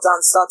the lockdown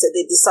started,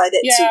 they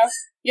decided to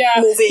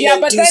move in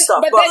and do stuff.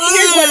 But then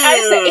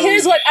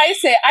here's what I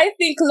say. I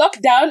think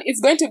lockdown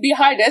is going to be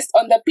hardest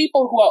on the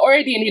people who are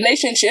already in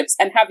relationships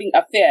and having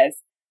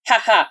affairs.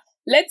 Haha.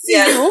 Let's see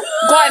you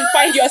go and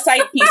find your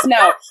side piece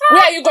now.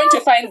 Where are you going to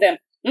find them?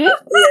 Yeah.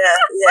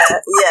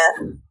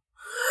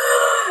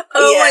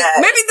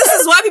 Maybe this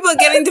is why people are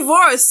getting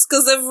divorced,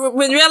 because they've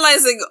been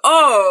realizing,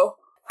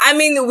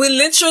 we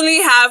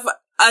literally have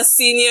a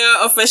senior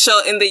official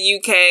in the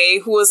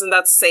UK who was in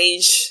that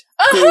sage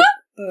group.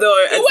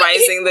 They're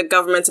advising the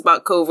government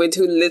about COVID,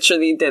 who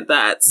literally did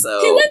that.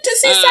 So he went to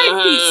see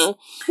side piece.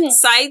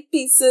 Side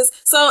pieces.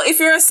 So if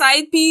you're a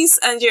side piece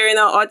and you're in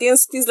our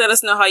audience, please let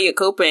us know how you're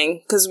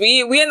coping, because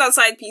we are not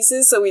side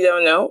pieces, so we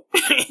don't know.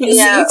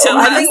 Yeah,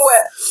 I think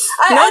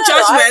no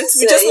judgment.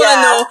 We just want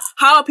to know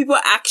how are people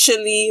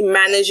actually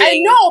managing. I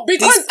know,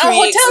 because these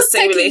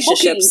pre-existing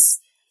relationships. Bookings.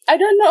 I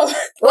don't know.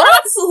 What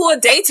about people who are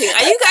dating?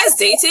 Are you guys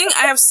dating?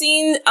 I have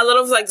seen a lot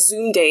of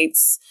Zoom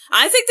dates.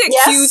 I think they're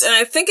cute, and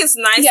I think it's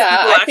nice that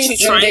people are actually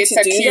trying to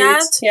do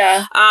that.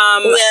 Yeah.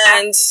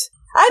 And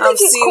I think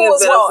it's cool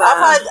as well.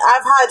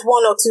 I've had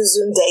one or two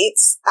Zoom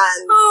dates,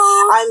 and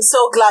I'm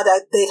so glad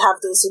that they'd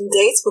have those Zoom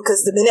dates,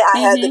 because the minute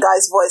I heard the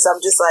guy's voice, I'm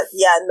just like,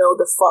 yeah, no,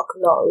 the fuck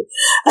no.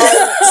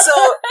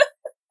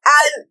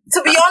 And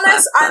to be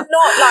honest, I'm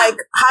not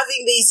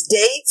having these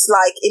dates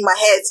in my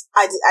head.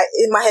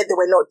 In my head, they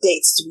were not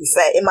dates, to be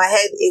fair. In my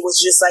head, it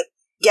was just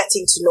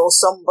getting to know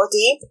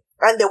somebody.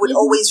 And they would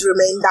always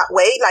remain that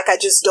way. I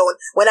just don't,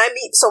 when I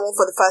meet someone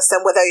for the first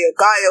time, whether you're a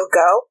guy or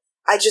girl,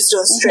 I just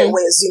don't straight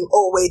away assume,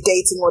 we're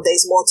dating or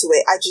there's more to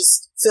it. I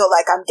just feel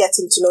like I'm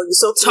getting to know you.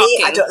 So to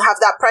me, I don't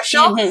have that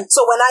pressure.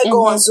 So when I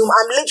go on Zoom,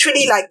 I'm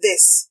literally like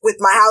this with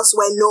my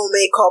houseware, no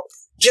makeup,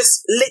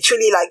 just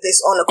literally like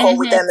this on a call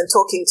with them and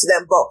talking to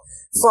them. But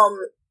from,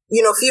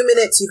 a few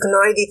minutes, you can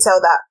already tell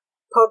that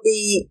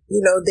probably,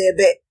 they're a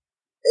bit,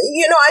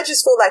 I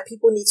just feel like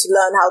people need to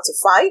learn how to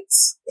fight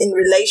in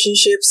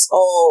relationships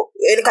or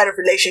any kind of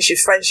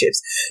relationships,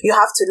 friendships. You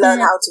have to learn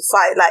how to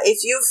fight.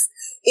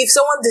 If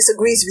someone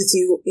disagrees with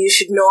you, you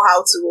should know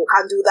how to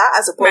handle that,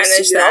 as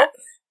opposed to,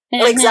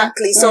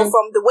 Exactly. So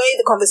from the way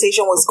the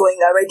conversation was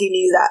going, I already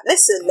knew that,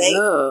 listen, mate,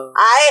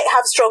 I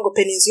have strong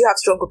opinions, you have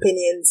strong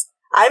opinions.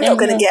 I'm not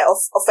going to get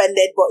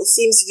offended, but it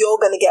seems you're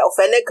going to get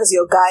offended because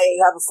you're a guy and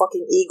you have a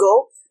fucking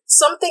ego.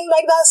 Something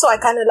like that. So I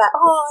kind of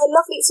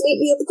lovely to meet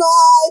you.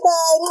 Bye,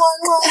 bye, mwah,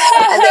 mwah.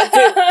 And then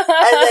boom.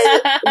 And then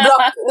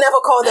block,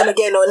 never call them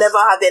again or never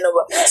have their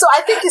number. So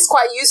I think it's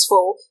quite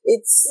useful.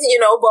 It's,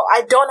 but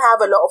I don't have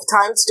a lot of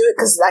time to do it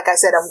because, like I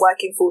said, I'm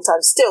working full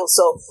time still.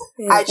 So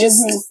I just,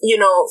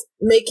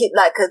 make it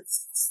a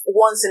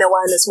once in a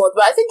while in a small.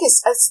 But I think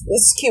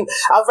it's cute.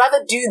 I'd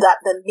rather do that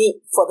than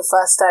meet for the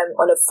first time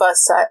on a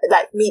first time,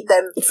 meet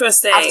them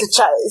first day after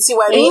chat. See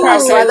what I mean?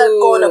 I'd rather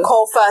go on a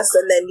call first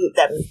and then meet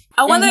them.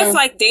 I wonder if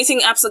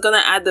dating apps are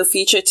gonna add the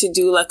feature to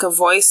do a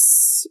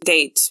voice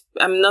date.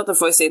 Not a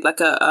voice date,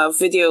 a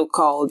video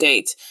call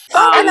date.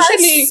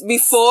 Actually,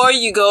 before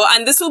you go,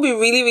 and this will be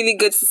really, really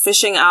good for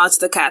fishing out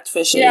the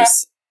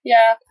catfishers.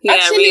 Yeah.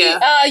 Actually,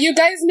 you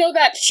guys know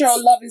that show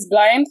Love is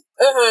Blind?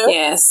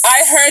 Yes.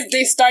 I heard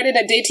they started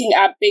a dating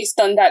app based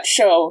on that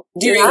show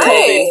during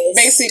COVID.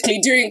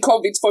 Basically, during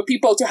COVID, for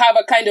people to have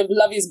a kind of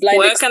Love is Blind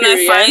experience. Where can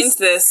I find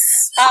this?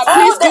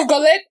 Please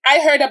Google it.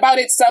 I heard about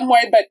it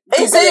somewhere, but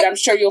Google it. I'm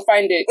sure you'll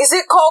find it. Is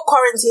it called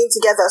Quarantine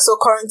Together?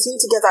 So Quarantine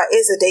Together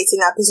is a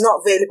dating app. It's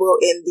not available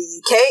in the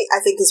UK.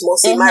 I think it's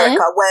mostly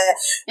America, where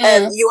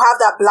you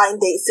have that blind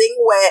date thing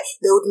where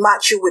they would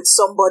match you with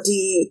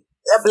somebody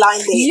a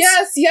blind date.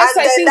 Yes, and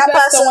I think that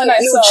that's person, the one I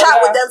you saw.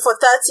 chat with them for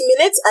 30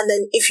 minutes, and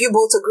then if you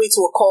both agree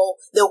to a call,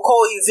 they'll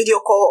call you video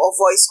call or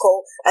voice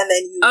call, and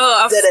then you.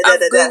 I've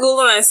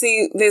Googled and I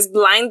see there's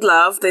Blind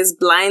Love, there's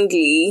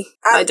Blindly.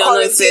 And I don't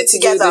know if they're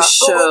together. To do the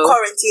show. Google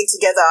Quarantine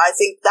Together. I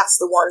think that's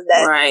the one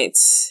there. Right.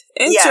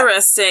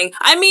 Interesting. Yeah.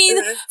 I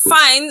mean,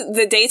 fine,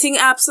 the dating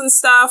apps and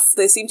stuff,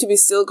 they seem to be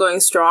still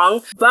going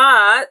strong.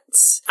 But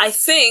I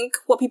think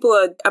what people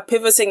are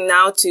pivoting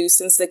now to,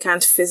 since they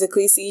can't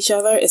physically see each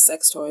other, is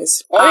sex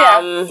toys.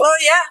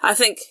 I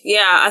think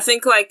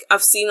like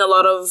I've seen a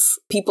lot of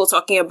people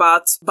talking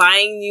about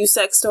buying new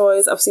sex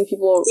toys. I've seen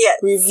people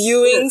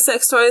reviewing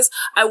sex toys.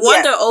 I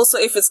wonder also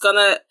if it's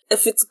going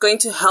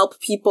to help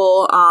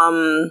people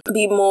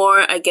be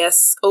more, I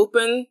guess,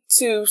 open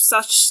to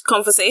such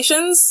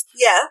conversations.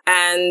 Yeah.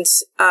 And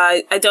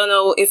I don't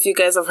know if you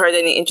guys have heard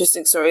any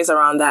interesting stories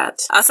around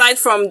that. Aside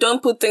from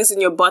don't put things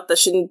in your butt that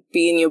shouldn't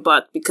be in your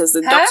butt, because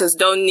the doctors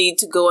don't need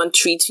to go and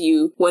treat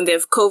you when they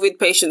have COVID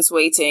patients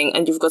waiting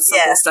and you've got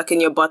something stuck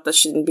in your butt that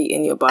shouldn't be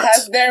in your butt.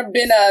 Has there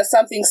been a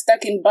something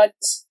stuck in butt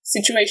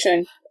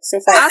situation? So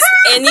far. Ask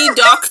any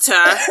doctor.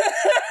 No,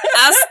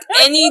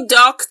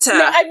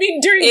 I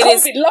mean during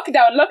COVID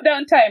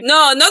lockdown time.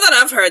 No, not that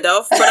I've heard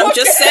of, but I'm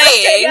just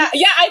saying. I've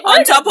heard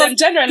on top of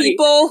generally.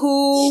 People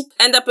who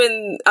end up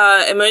in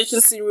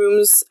emergency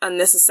rooms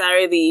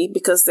unnecessarily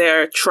because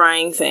they're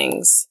trying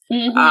things.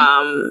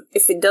 Mm-hmm.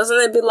 If it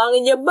doesn't belong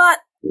in your butt,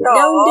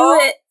 don't do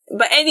it.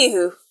 But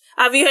anywho,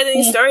 have you heard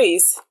any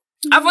stories?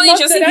 I've only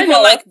just seen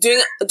people like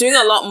doing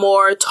a lot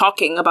more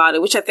talking about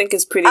it, which I think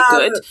is pretty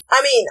good. I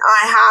mean,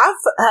 I have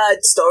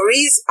heard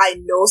stories. I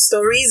know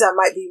stories. I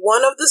might be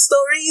one of the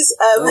stories.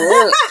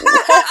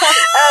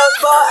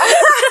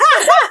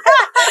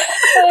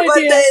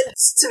 But then,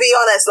 to be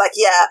honest, like,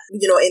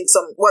 in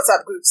some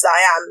WhatsApp groups that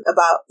I am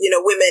about,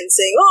 women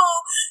saying,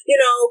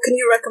 can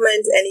you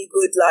recommend any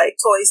good, like,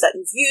 toys that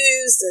you've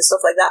used and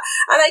stuff like that?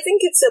 And I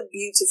think it's a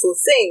beautiful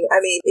thing. I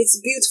mean, it's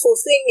a beautiful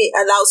thing. It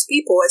allows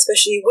people,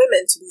 especially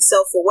women, to be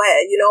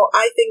self-aware.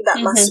 I think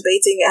that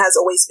masturbating has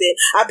always been,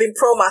 I've been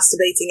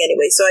pro-masturbating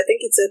anyway, so I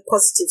think it's a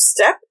positive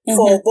step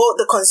for both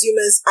the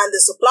consumers and the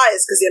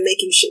suppliers, because they're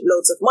making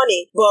shitloads of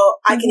money.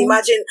 But I can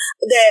imagine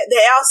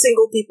there are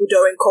single people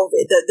during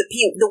COVID.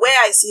 The way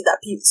I see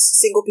that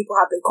single people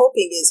have been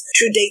coping is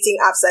through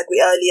dating apps, like we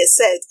earlier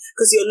said,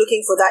 because you're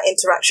looking for that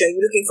interaction,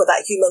 you're looking for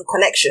that human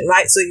connection,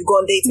 right? So you go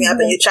on dating app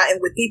and you're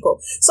chatting with people,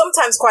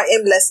 sometimes quite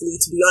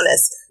aimlessly, to be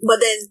honest. But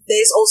then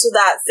there's also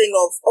that thing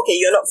of, okay,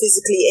 you're not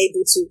physically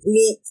able to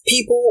meet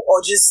people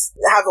or just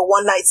have a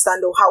one night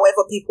stand, or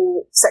however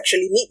people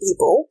sexually meet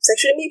people,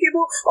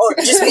 or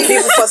just meet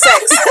people for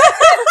sex.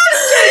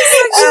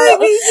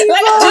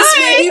 Just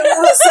meet people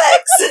for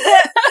sex.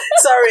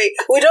 Sorry,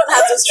 we don't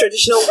have those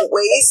traditional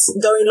ways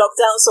during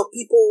lockdown, so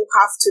people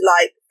have to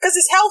because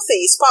it's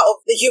healthy, it's part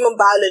of the human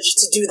biology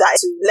to do that,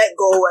 to let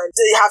go and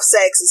to have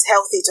sex. It's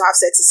healthy to have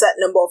sex a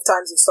certain number of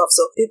times and stuff,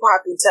 so people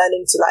have been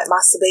turning to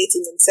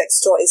masturbating and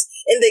sex toys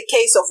in the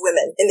cases of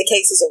women.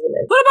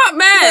 What about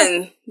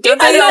men? I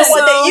don't know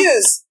what they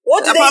use.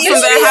 What do they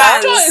use? They have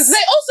toys.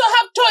 They also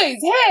have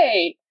toys.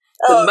 Hey.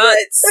 Butt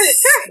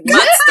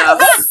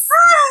stuff.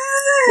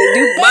 They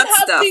do butt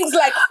stuff. Things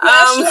like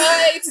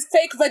flashlights,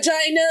 fake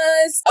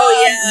vaginas.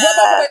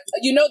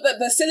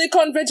 The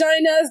silicone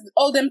vaginas,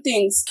 all them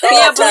things.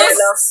 But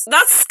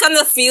that's kind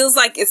of feels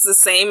like it's the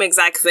same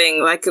exact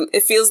thing. Like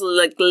it feels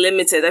like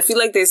limited. I feel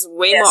like there's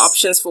way more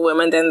options for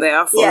women than there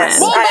are for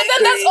men. Well, but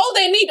then that's all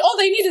they need. All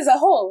they need is a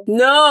hole.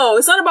 No,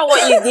 it's not about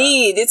what you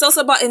need. It's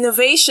also about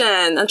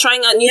innovation and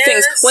trying out new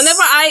things.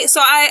 Whenever I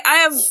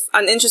have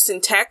an interest in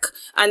tech,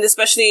 and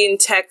especially in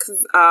tech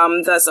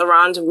that's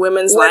around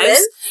women's lives.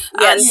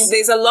 And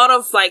there's a lot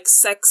of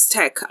sex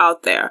tech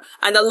out there.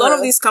 And a lot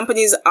of these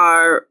companies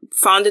are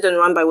founded and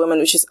run by women,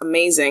 which is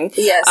amazing.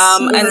 Yes.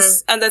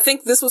 And I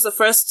think this was the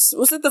first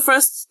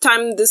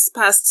time this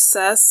past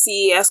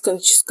CES,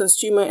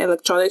 Consumer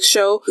Electronics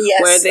Show,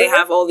 where they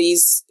have all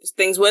these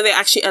things where they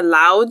actually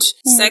allowed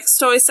sex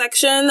toy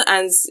section,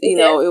 and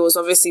it was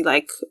obviously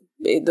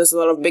there's a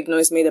lot of big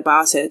noise made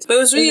about it. But it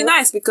was really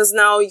nice because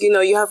now,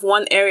 you have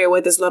one area where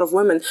there's a lot of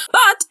women.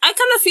 But I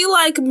kind of feel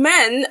like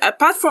men,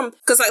 apart from,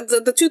 because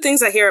the two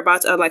things I hear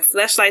about are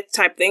flashlight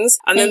type things,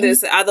 and then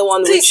there's the other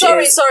one which is...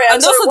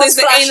 And also there's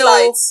the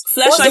anal...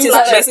 Flashlight is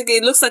basically,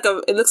 it looks like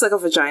a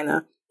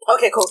vagina.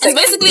 Okay, cool. It's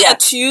basically a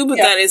tube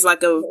that is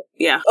like a...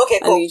 Yeah. Okay,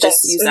 cool. And you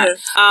just use that.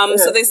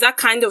 So there's that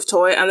kind of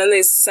toy, and then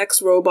there's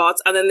sex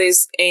robots, and then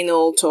there's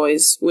anal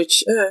toys,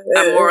 which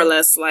are more or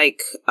less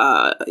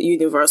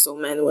universal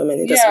men, women.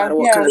 It doesn't matter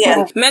what kind of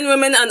body. Men,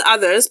 women, and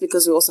others,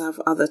 because we also have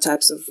other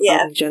types of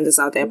genders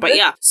out there. But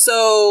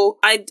so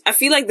I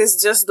feel like there's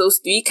just those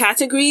three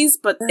categories,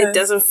 but it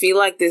doesn't feel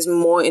like there's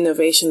more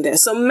innovation there.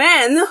 So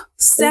men,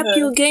 step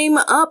your game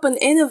up and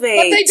innovate.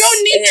 But they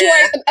don't need to.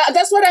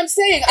 That's what I'm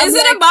saying. Is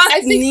it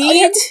about need?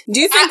 Do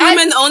you think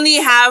women only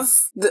have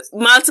the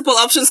multiple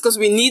options because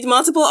we need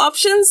multiple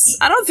options?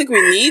 I don't think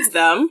we need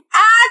them.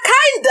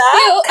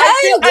 I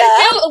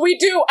feel we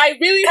do. I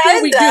really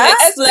feel we do.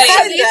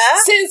 Especially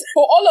since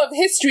for all of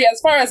history, as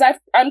far as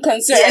I'm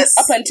concerned,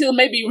 up until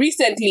maybe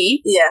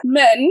recently,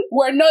 men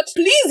were not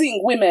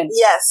pleasing women.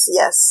 Yes.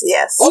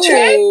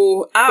 Okay?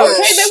 Ooh, ouch.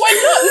 Okay, they were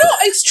not. No,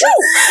 it's true.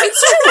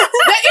 It's true.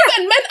 There are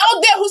even men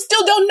out there who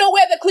still don't know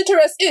where the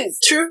clitoris is.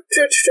 True.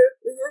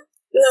 Mm-hmm.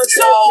 No,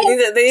 true.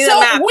 So, they need a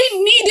map.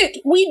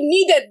 we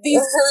needed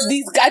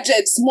these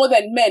gadgets more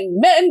than men.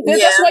 Men,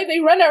 that's why they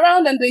run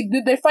around and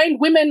they find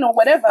women or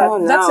whatever. Oh,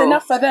 no. That's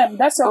enough for them.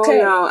 That's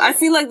okay. Oh, no. I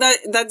feel like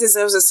that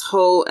deserves this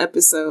whole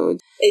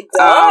episode. It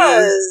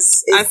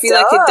does. I feel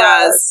like it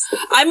does.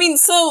 I mean,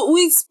 so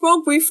we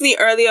spoke briefly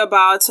earlier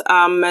about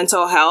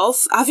mental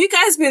health. Have you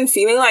guys been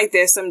feeling like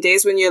there's some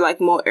days when you're like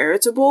more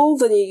irritable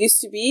than you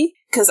used to be?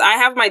 Because I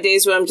have my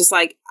days where I'm just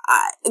like,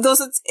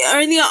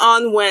 earlier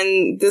on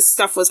when this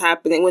stuff was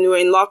happening, when we were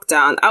in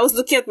lockdown, I was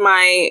looking at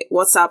my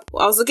WhatsApp.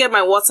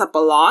 A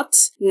lot.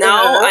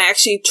 Now I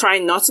actually try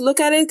not to look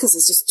at it because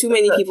it's just too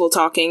many people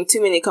talking,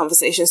 too many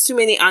conversations, too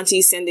many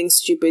aunties sending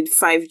stupid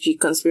 5G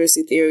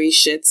conspiracy theory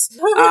shits,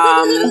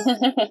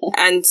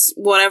 and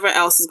whatever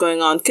else is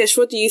going on. Kish,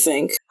 what do you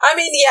think? I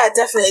mean, yeah,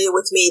 definitely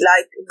with me.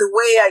 Like, the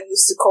way I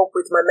used to cope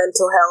with my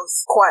mental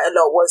health quite a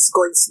lot was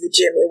going to the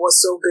gym. It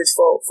was so good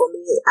for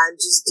me, and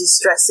just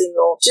de-stressing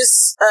or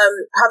just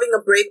having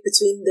a break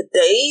between the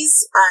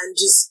days and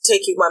just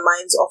taking my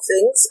mind off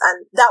things.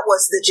 And that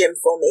was the gym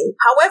for me.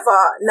 However,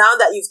 now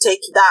that you've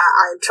taken that,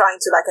 I'm trying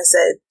to, like I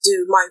said,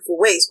 do mindful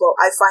ways. But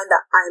I find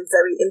that I'm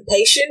very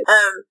impatient,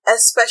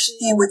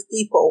 especially with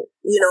people.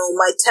 You know,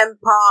 my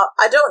temper,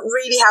 I don't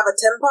really have a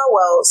temper.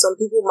 Well, some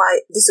people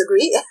might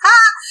disagree.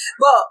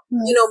 But,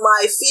 you know,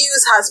 my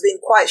fuse has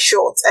been quite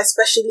short,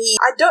 especially,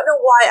 I don't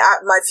know why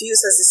my fuse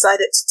has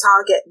decided to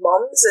target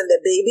moms and their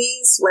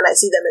babies when I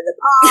see them in the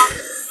park,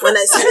 when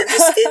I see them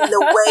just in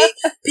the way,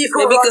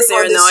 people maybe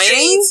running on the annoying.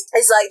 streets.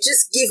 It's like,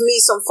 just give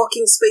me some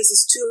fucking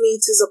spaces 2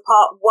 meters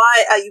apart.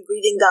 Why are you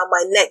breathing down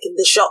my neck in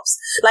the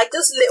shops? Like,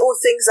 those little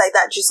things like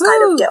that just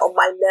kind of get on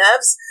my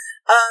nerves.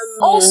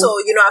 Also,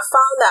 you know, I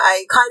found that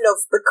I kind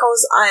of,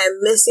 because I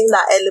am missing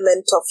that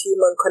element of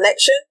human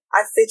connection,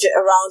 I fidget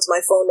around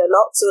my phone a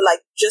lot. So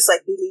like, just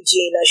like Billie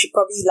Jean, I should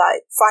probably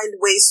like find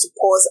ways to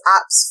pause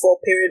apps for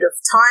a period of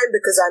time,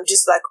 because I'm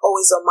just like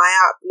always on my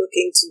app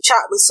looking to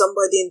chat with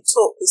somebody and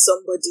talk with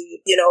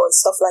somebody, you know, and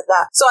stuff like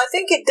that. So I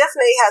think it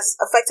definitely has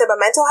affected my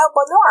mental health,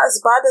 but not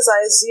as bad as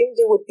I assumed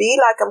it would be.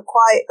 Like, I'm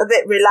quite a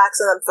bit relaxed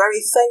and I'm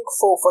very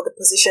thankful for the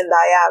position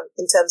that I am,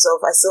 in terms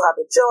of I still have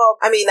a job.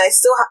 I mean, I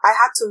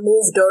had to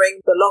move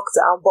during the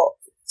lockdown,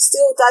 but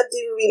still, that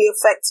didn't really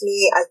affect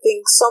me. I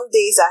think some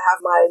days I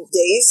have my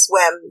days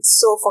where I'm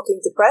so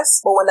fucking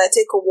depressed, but when I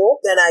take a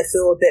walk, then I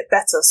feel a bit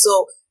better.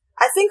 So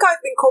I think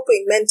I've been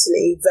coping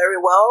mentally very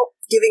well,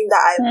 given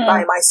that I'm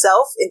by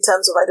myself, in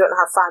terms of I don't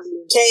have family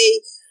in UK,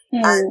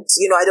 and,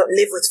 you know, I don't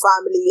live with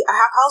family. I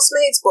have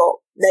housemates,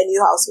 but they're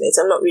new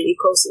housemates. I'm not really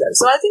close to them.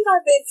 So I think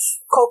I've been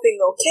coping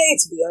okay,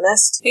 to be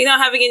honest. You're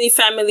not having any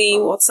family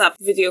WhatsApp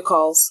video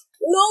calls?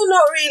 No,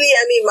 not really.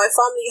 I mean, my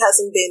family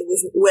hasn't been,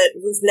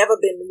 we've never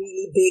been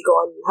really big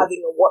on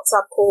having a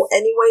WhatsApp call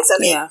anyways. I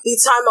mean, the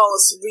time I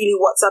was really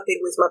WhatsApping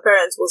with my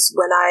parents was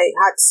when I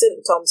had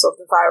symptoms of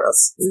the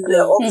virus.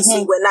 They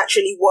obviously were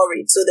naturally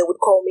worried, so they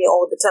would call me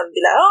all the time and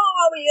be like, oh,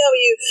 how are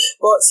you?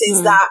 But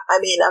since that,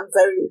 I mean,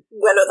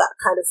 we're not that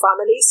kind of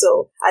family,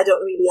 so I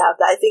don't really have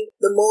that. I think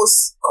the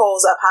most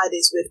calls I've had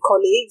is with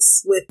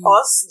colleagues, with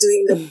us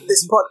doing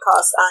this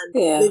podcast,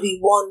 and maybe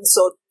one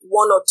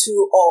or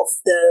two of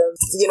the,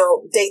 you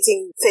know,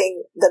 dating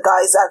thing, the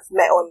guys I've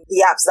met on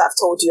the apps that I've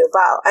told you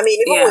about. I mean,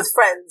 even with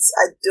friends,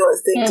 I don't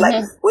think, like,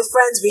 with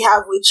friends we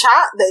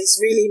chat, there's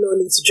really no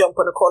need to jump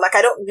on a call. Like,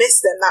 I don't miss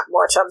them that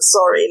much, I'm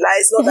sorry.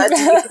 Like, it's not that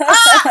deep.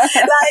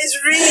 Like, it's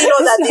really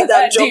not that deep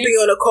that I'm jumping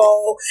on a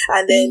call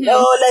and then,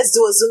 let's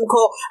do a Zoom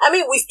call. I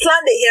mean, we've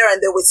planned it here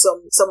and there with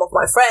some of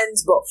my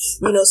friends, but,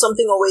 you know,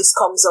 something always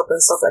comes up and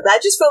stuff like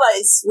that. I just feel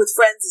like with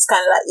friends, it's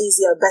kind of like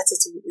easier and better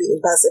to meet in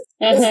person.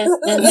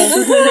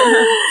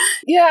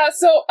 Yeah,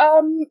 so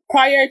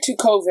prior to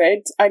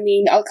COVID, I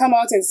mean, I'll come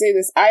out and say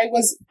this,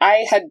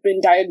 I had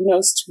been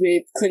diagnosed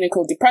with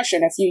clinical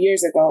depression a few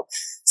years ago.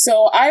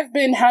 So I've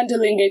been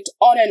handling it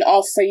on and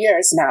off for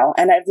years now,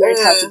 and I've learned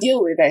how to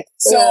deal with it.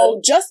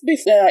 So just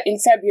in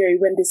February,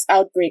 when this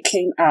outbreak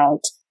came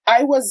out,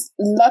 I was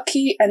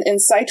lucky and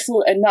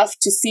insightful enough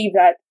to see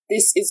that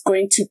this is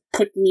going to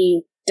put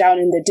me down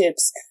in the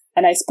dips.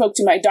 And I spoke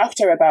to my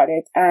doctor about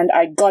it, and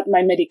I got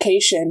my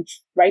medication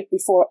right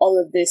before all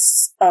of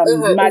this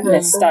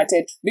madness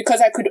started,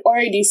 because I could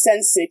already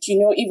sense it. You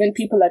know, even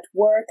people at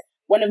work,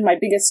 one of my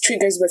biggest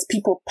triggers was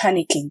people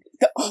panicking.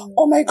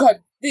 Oh my God,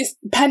 this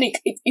panic,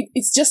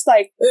 it's just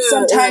like,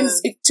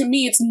 sometimes to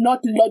me, it's not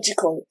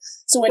logical.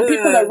 So when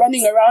people are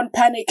running around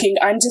panicking,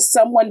 I'm just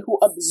someone who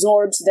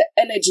absorbs the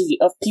energy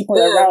of people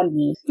around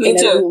me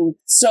in a room.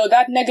 So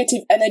that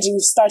negative energy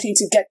was starting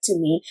to get to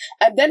me.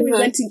 And then we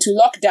went into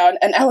lockdown,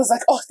 and I was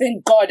like, oh,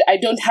 thank God, I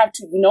don't have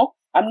to, you know,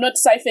 I'm not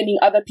siphoning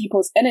other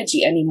people's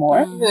energy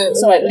anymore.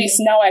 So at least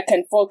now I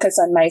can focus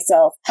on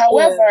myself.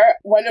 However,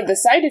 one of the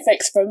side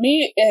effects for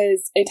me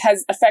is it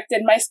has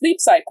affected my sleep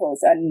cycles.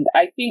 And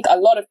I think a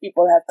lot of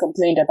people have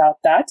complained about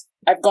that.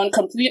 I've gone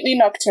completely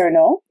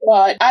nocturnal,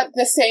 but at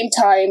the same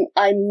time,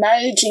 I'm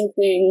managing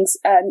things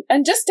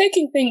and just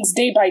taking things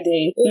day by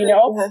day, you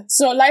know?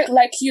 So like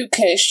you,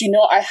 Kish, you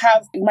know, I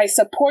have my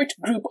support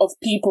group of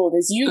people.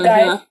 There's you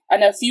guys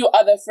and a few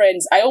other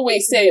friends. I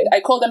always say,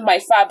 I call them my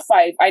Fab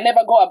Five. I never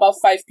go above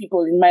 5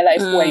 people in my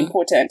life who are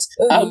important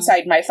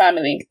outside my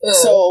family.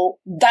 So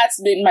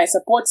that's been my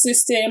support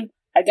system.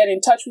 I get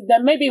in touch with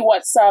them, maybe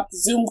WhatsApp,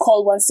 Zoom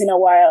call once in a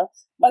while.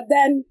 But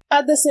then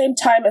at the same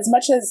time, as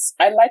much as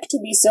I like to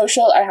be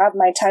social, I have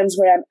my times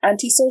where I'm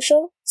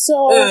antisocial.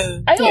 So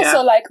I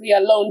also like the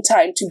alone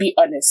time, to be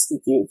honest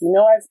with you. You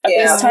know,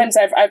 there's times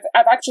I've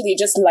actually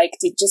just liked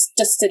it,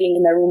 just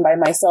sitting in a room by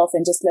myself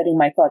and just letting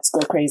my thoughts go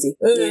crazy.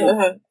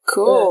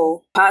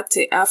 Cool.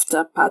 Party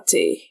after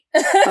party.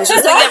 I was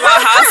just thinking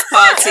about house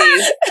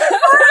party.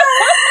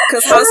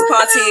 Because house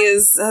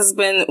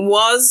party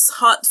was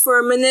hot for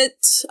a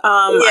minute.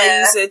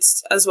 I use it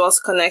as well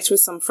to connect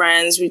with some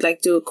friends. We'd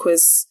like do a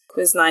quiz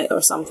night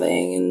or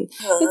something, and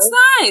it's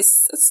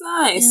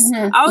nice.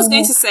 I was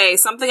going to say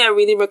something I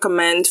really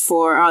recommend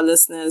for our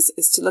listeners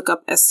is to look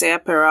up Esther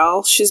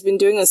Perel. She's been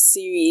doing a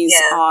series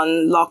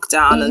on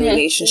lockdown and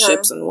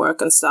relationships and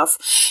work and stuff.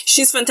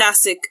 She's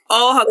fantastic.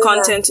 All her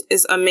content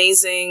is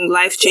amazing,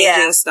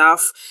 life-changing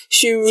stuff.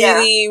 She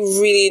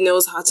really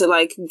knows how to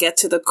like get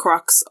to the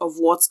crux of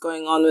what's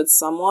going on with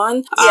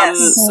someone.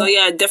 So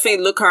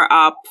definitely look her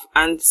up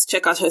and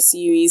check out her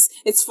series.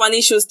 It's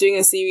funny, she was doing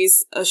a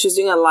series, she was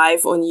doing a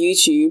live on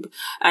YouTube,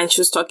 and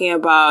she was talking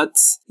about,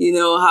 you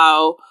know,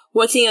 how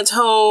working at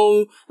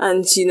home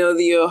and, you know,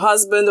 your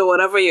husband or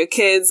whatever, your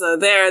kids are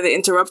there, they're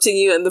interrupting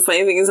you. And the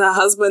funny thing is her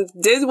husband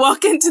did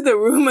walk into the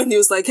room and he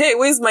was like, hey,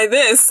 where's my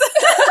this?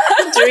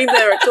 During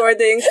the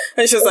recording.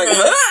 And she was like,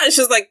 huh? And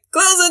she was like,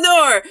 close the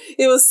door.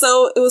 It was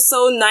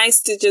so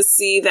nice to just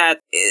see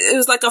that it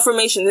was like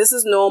affirmation. This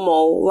is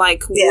normal.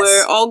 Like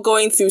we're all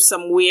going through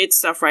some weird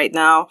stuff right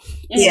now.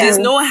 There's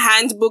no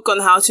handbook on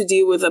how to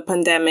deal with a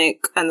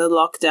pandemic and the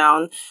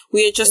lockdown.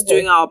 We are just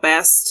doing our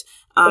best.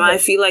 I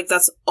feel like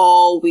that's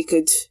all we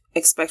could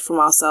expect from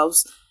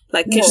ourselves.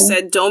 Like Kish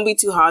said, don't be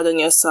too hard on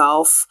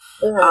yourself.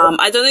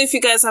 I don't know if you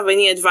guys have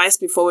any advice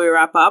before we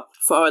wrap up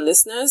for our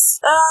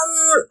listeners.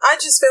 I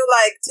just feel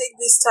like take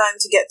this time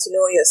to get to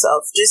know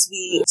yourself. Just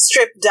be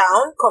stripped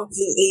down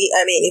completely.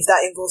 I mean, if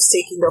that involves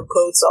taking your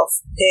clothes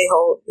off, hey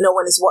ho, no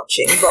one is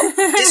watching. But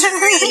just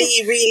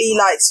really, really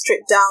like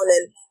strip down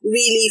and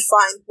really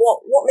find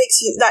what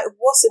makes you, like,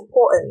 what's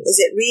important.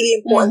 Is it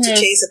really important to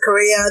chase a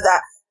career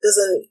that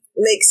doesn't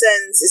make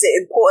sense? Is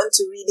it important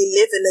to really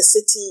live in a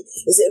city?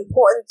 Is it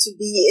important to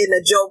be in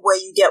a job where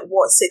you get £6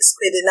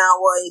 an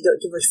hour and you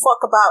don't give a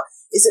fuck about?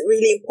 Is it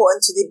really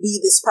important to be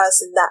this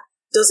person that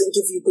doesn't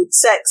give you good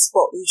sex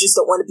but you just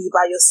don't want to be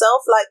by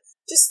yourself? Like,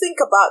 just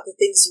think about the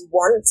things you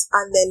want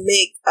and then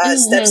make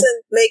steps and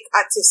make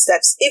active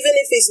steps. Even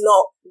if it's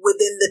not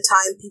within the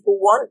time people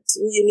want,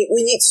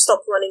 we need to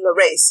stop running a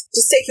race.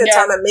 Just take your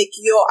time and make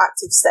your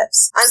active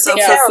steps. And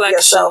take care of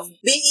yourself.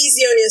 Be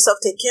easy on yourself.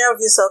 Take care of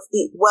yourself.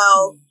 Eat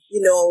well. You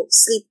know,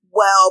 sleep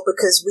well,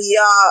 because we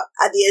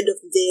are, at the end of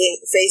the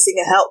day, facing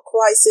a health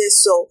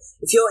crisis. So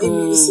if your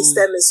immune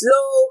system is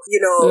low,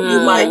 you know, you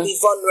might be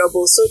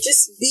vulnerable. So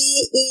just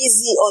be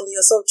easy on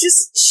yourself.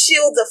 Just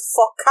chill the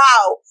fuck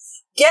out.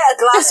 Get a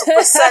glass of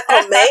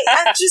Prosecco, mate,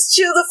 and just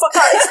chill the fuck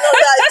out. It's not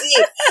that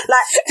deep.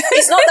 Like,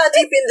 it's not that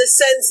deep in the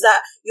sense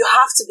that you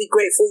have to be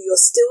grateful you're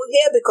still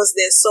here, because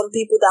there's some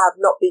people that have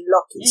not been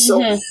lucky. So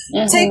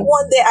take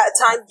one day at a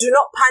time. Do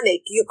not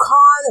panic. You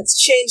can't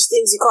change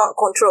things you can't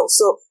control.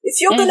 So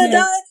if you're gonna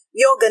die,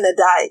 you're gonna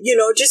die. You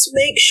know, just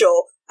make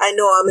sure, I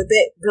know I'm a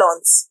bit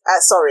blunt,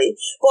 sorry,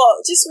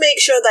 but just make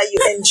sure that you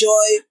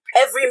enjoy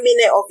every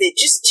minute of it.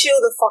 Just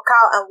chill the fuck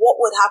out, and what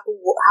would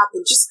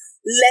happen, Just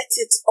let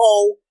it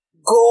all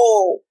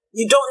go.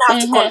 You don't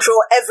have to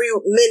control every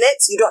minute.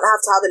 You don't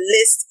have to have a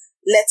list.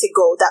 Let it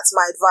go. That's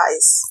my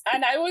advice.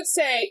 And I would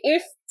say,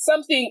 if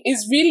something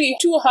is really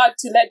too hard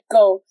to let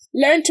go,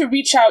 learn to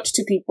reach out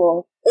to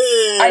people.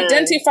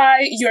 Identify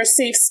your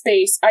safe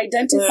space.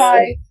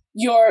 Identify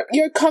your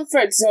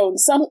comfort zone.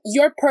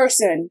 Your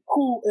person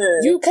who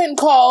you can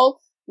call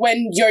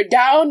when you're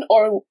down,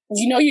 or,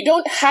 you know, you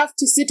don't have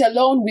to sit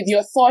alone with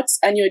your thoughts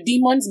and your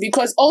demons,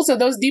 because also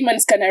those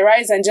demons can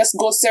arise and just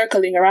go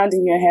circling around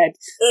in your head.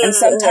 And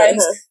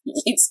sometimes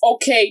it's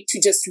okay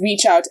to just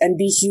reach out and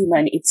be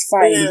human. It's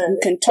fine. You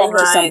can talk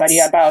to somebody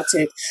about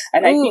it.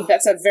 And I think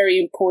that's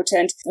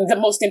the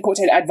most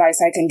important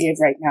advice I can give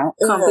right now.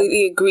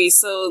 Completely agree.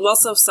 So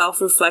lots of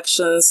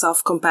self-reflection,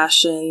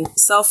 self-compassion,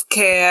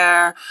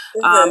 self-care,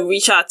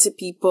 reach out to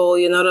people.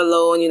 You're not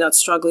alone. You're not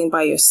struggling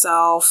by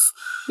yourself.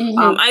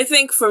 I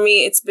think for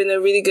me, it's been a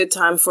really good good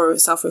time for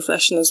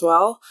self-reflection as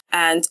well.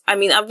 And I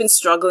mean, I've been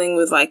struggling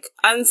with like,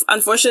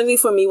 unfortunately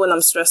for me, when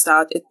I'm stressed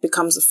out, it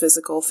becomes a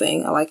physical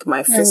thing. Like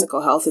my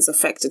physical health is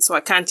affected. So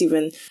I can't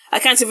even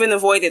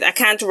avoid it. I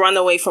can't run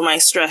away from my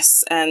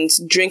stress and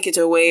drink it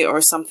away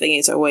or something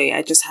it away.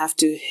 I just have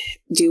to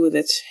deal with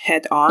it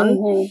head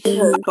on.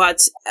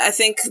 But I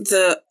think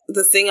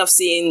the thing I've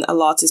seen a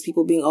lot is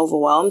people being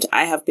overwhelmed.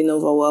 I have been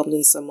overwhelmed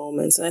in some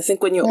moments. And I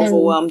think when you're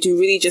overwhelmed, you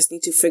really just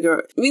need to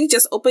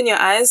just open your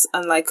eyes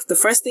and like the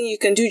first thing you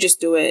can do, just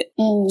do it.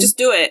 Just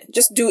do it.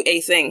 Just do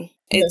a thing.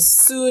 It's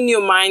soon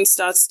your mind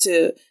starts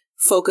to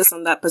focus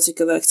on that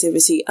particular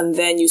activity and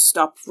then you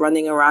stop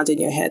running around in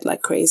your head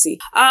like crazy.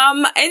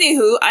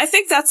 Anywho, I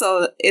think that's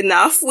all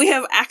enough. We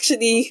have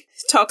actually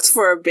talked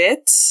for a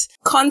bit.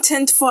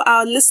 Content for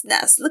our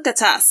listeners. Look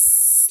at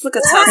us. Look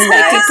at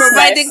us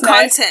providing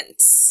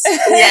content.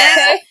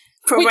 Yeah.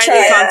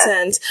 Providing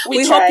content.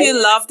 We hope you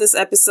love this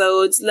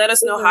episode. Let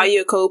us know how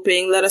you're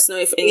coping. Let us know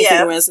if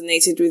anything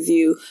resonated with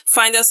you.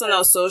 Find us on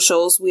our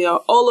socials. We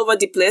are all over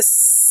the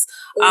place.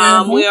 We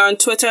are on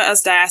Twitter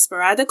as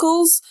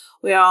Diasporadicals.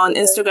 We are on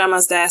Instagram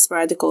as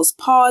Diasporadicals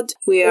Pod.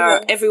 We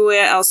are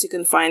everywhere else you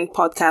can find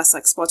podcasts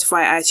like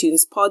Spotify,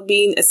 iTunes,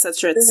 Podbean,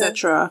 etc.,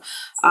 etc.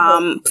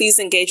 Please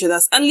engage with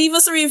us and leave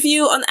us a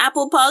review on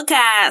Apple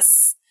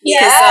Podcasts.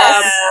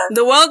 Because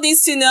the world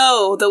needs to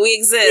know that we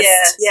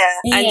exist.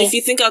 And if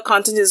you think our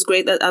content is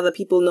great, let other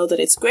people know that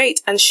it's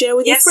great. And share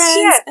with your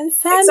friends and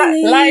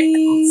family. Like,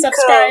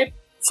 subscribe.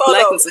 Follow.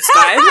 Like and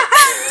subscribe.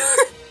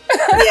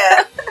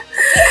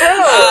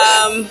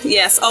 Cool.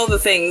 Yes, all the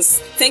things.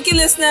 Thank you,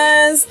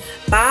 listeners.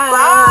 Bye.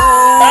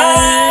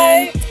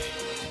 Bye. Bye.